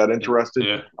they'll Yeah, be that yeah, interested.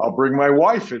 yeah. I'll bring my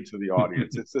wife into the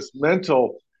audience. It's this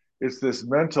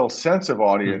mental sense of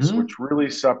audience Hmm. which really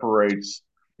separates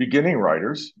beginning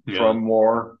writers Yeah, from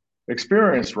more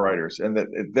experienced writers, and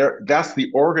that's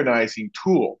the organizing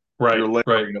tool. right, Your right.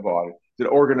 layering of audience that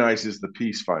organizes the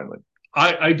piece finally.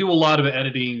 I do a lot of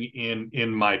editing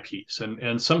in my piece,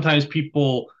 and sometimes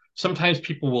people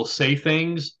will say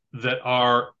things that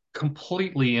are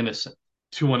completely innocent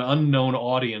to an unknown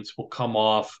audience will come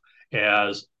off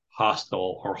as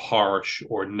hostile or harsh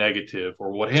or negative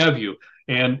or what have you,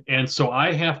 and so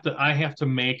I have to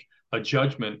make a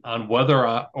judgment on whether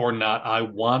or not I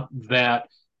want that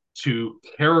to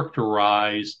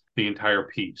characterize the entire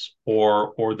piece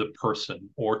or the person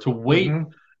or to weight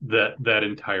Mm-hmm. that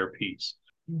entire piece.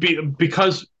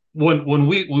 Because when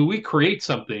we create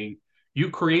something, you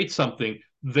create something.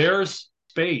 There's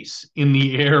space in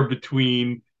the air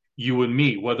between you and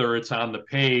me, whether it's on the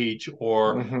page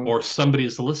or Mm-hmm. or somebody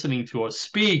is listening to us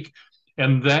speak,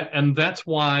 and that's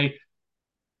why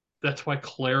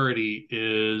clarity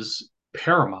is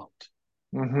paramount.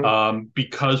 Mm-hmm.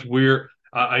 Because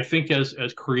I think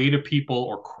as creative people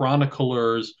or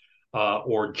chroniclers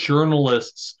or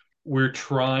journalists, we're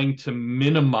trying to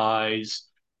minimize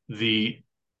the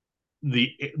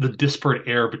the disparate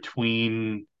air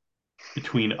between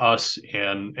us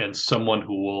and someone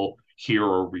who will hear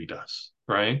or read us,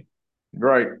 right?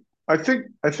 Right. I think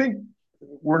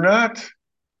we're not.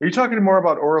 Are you talking more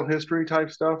about oral history type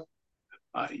stuff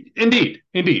Indeed,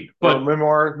 or but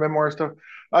memoir stuff?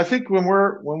 I think when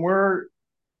we're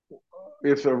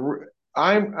if a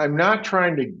I'm not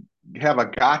trying to have a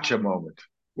gotcha moment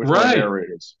with my right,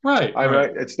 narrators. right, I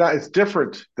right. mean, it's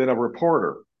different than a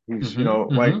reporter who's Hmm,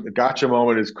 my hmm. gotcha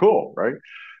moment is cool, right?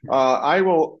 I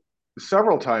will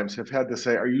several times have had to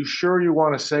say, "Are you sure you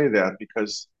want to say that?"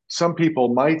 Because some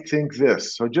people might think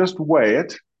this, so just weigh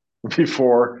it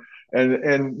before.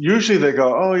 And usually they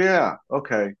go, "Oh yeah,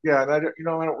 okay, yeah," and I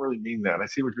don't really mean that. I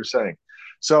see what you're saying.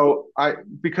 So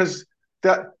because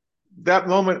that that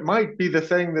moment might be the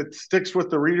thing that sticks with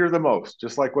the reader the most,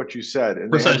 just like what you said.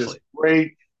 And they had this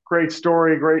Precisely, great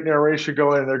story, great narration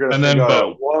going, and they're going to and think then of that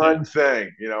boom, yeah, one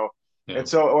thing. yeah. And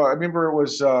so I remember it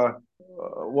was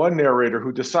one narrator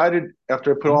who decided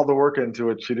after I put all the work into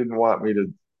it, she didn't want me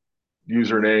to use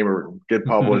her name or get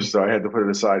published, so I had to put it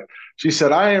aside. She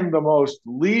said, "I am the most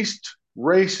least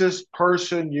racist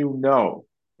person you know,"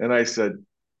 and I said,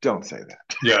 "Don't say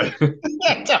Yeah,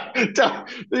 that."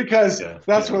 Because yeah,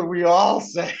 that's yeah. what we all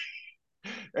say,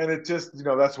 and it just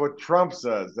that's what Trump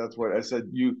says. That's what I said.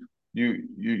 You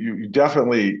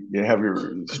definitely have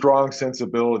your strong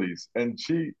sensibilities, and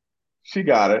she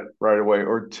got it right away.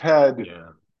 Or Yeah.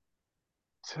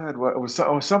 What it was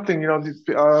something,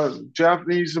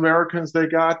 Japanese Americans, they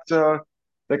got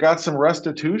some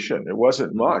restitution. It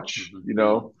wasn't Hmm, much,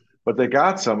 hmm. but they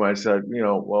got some. I said,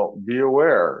 well, be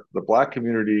aware, the black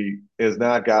community has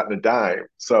not gotten a dime.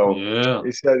 So Yeah.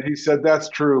 he said that's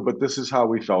true, but this is how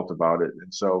we felt about it.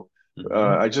 And so Hmm.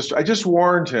 I just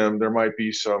warned him there might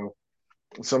be some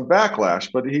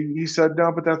backlash, but he said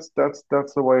no, but that's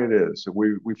the way it is.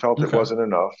 We felt it Okay. wasn't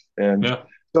enough, and Yeah.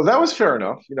 so that was fair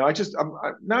enough.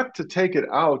 I'm not to take it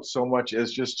out so much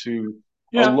as just to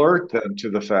Yeah. alert them to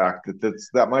the fact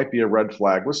that might be a red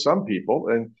flag with some people,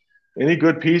 and any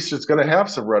good piece is going to have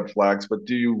some red flags. But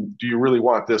do you really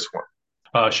want this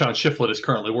one? Shawn Shifflett is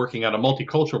currently working on a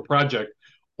multicultural project,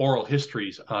 Oral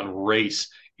Histories on Race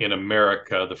in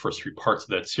America. The first three parts of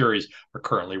that series are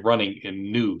currently running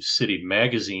in New City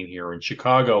Magazine here in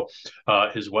Chicago.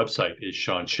 His website is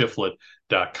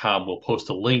ShawnShifflett.com. We'll post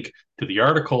a link to the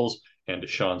articles and to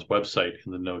Shawn's website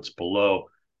in the notes below.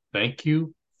 Thank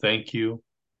you, thank you,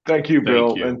 Thank you, thank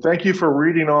Bill, you. and thank you for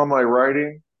reading all my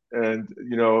writing. and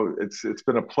it's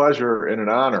been a pleasure and an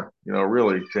honor,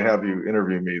 really, to have you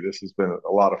interview me. This has been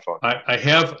a lot of fun. I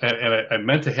have, and I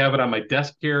meant to have it on my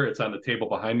desk here. It's on the table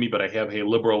behind me, but I have Hey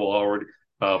Liberal already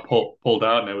pulled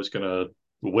out, and I was going to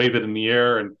wave it in the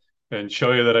air and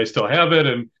show you that I still have it.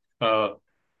 And but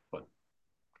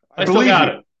I still got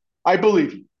it. I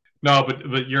believe you. No,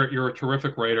 but you're a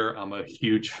terrific writer. I'm a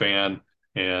huge fan,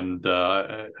 and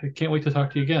I can't wait to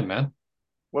talk to you again, man.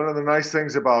 One of the nice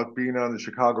things about being on the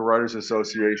Chicago Writers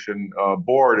Association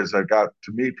board is I got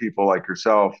to meet people like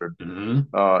yourself and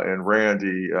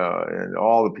Randy and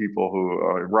all the people who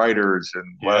writers.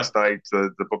 And last night the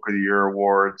Book of the Year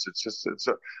awards.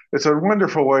 It's a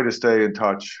wonderful way to stay in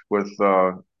touch with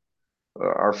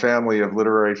our family of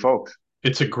literary folks.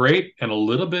 It's a great and a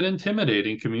little bit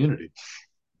intimidating community,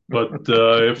 but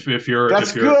if you're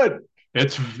good.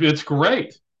 It's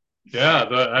great. Yeah,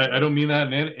 I don't mean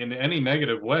that in any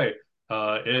negative way.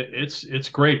 It's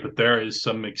great, but there is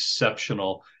some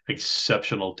exceptional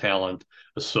talent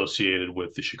associated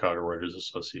with the Chicago Writers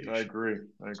Association. I agree.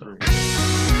 I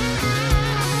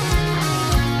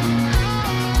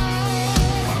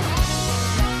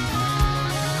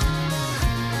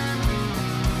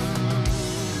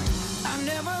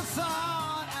never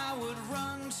thought I would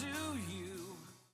run to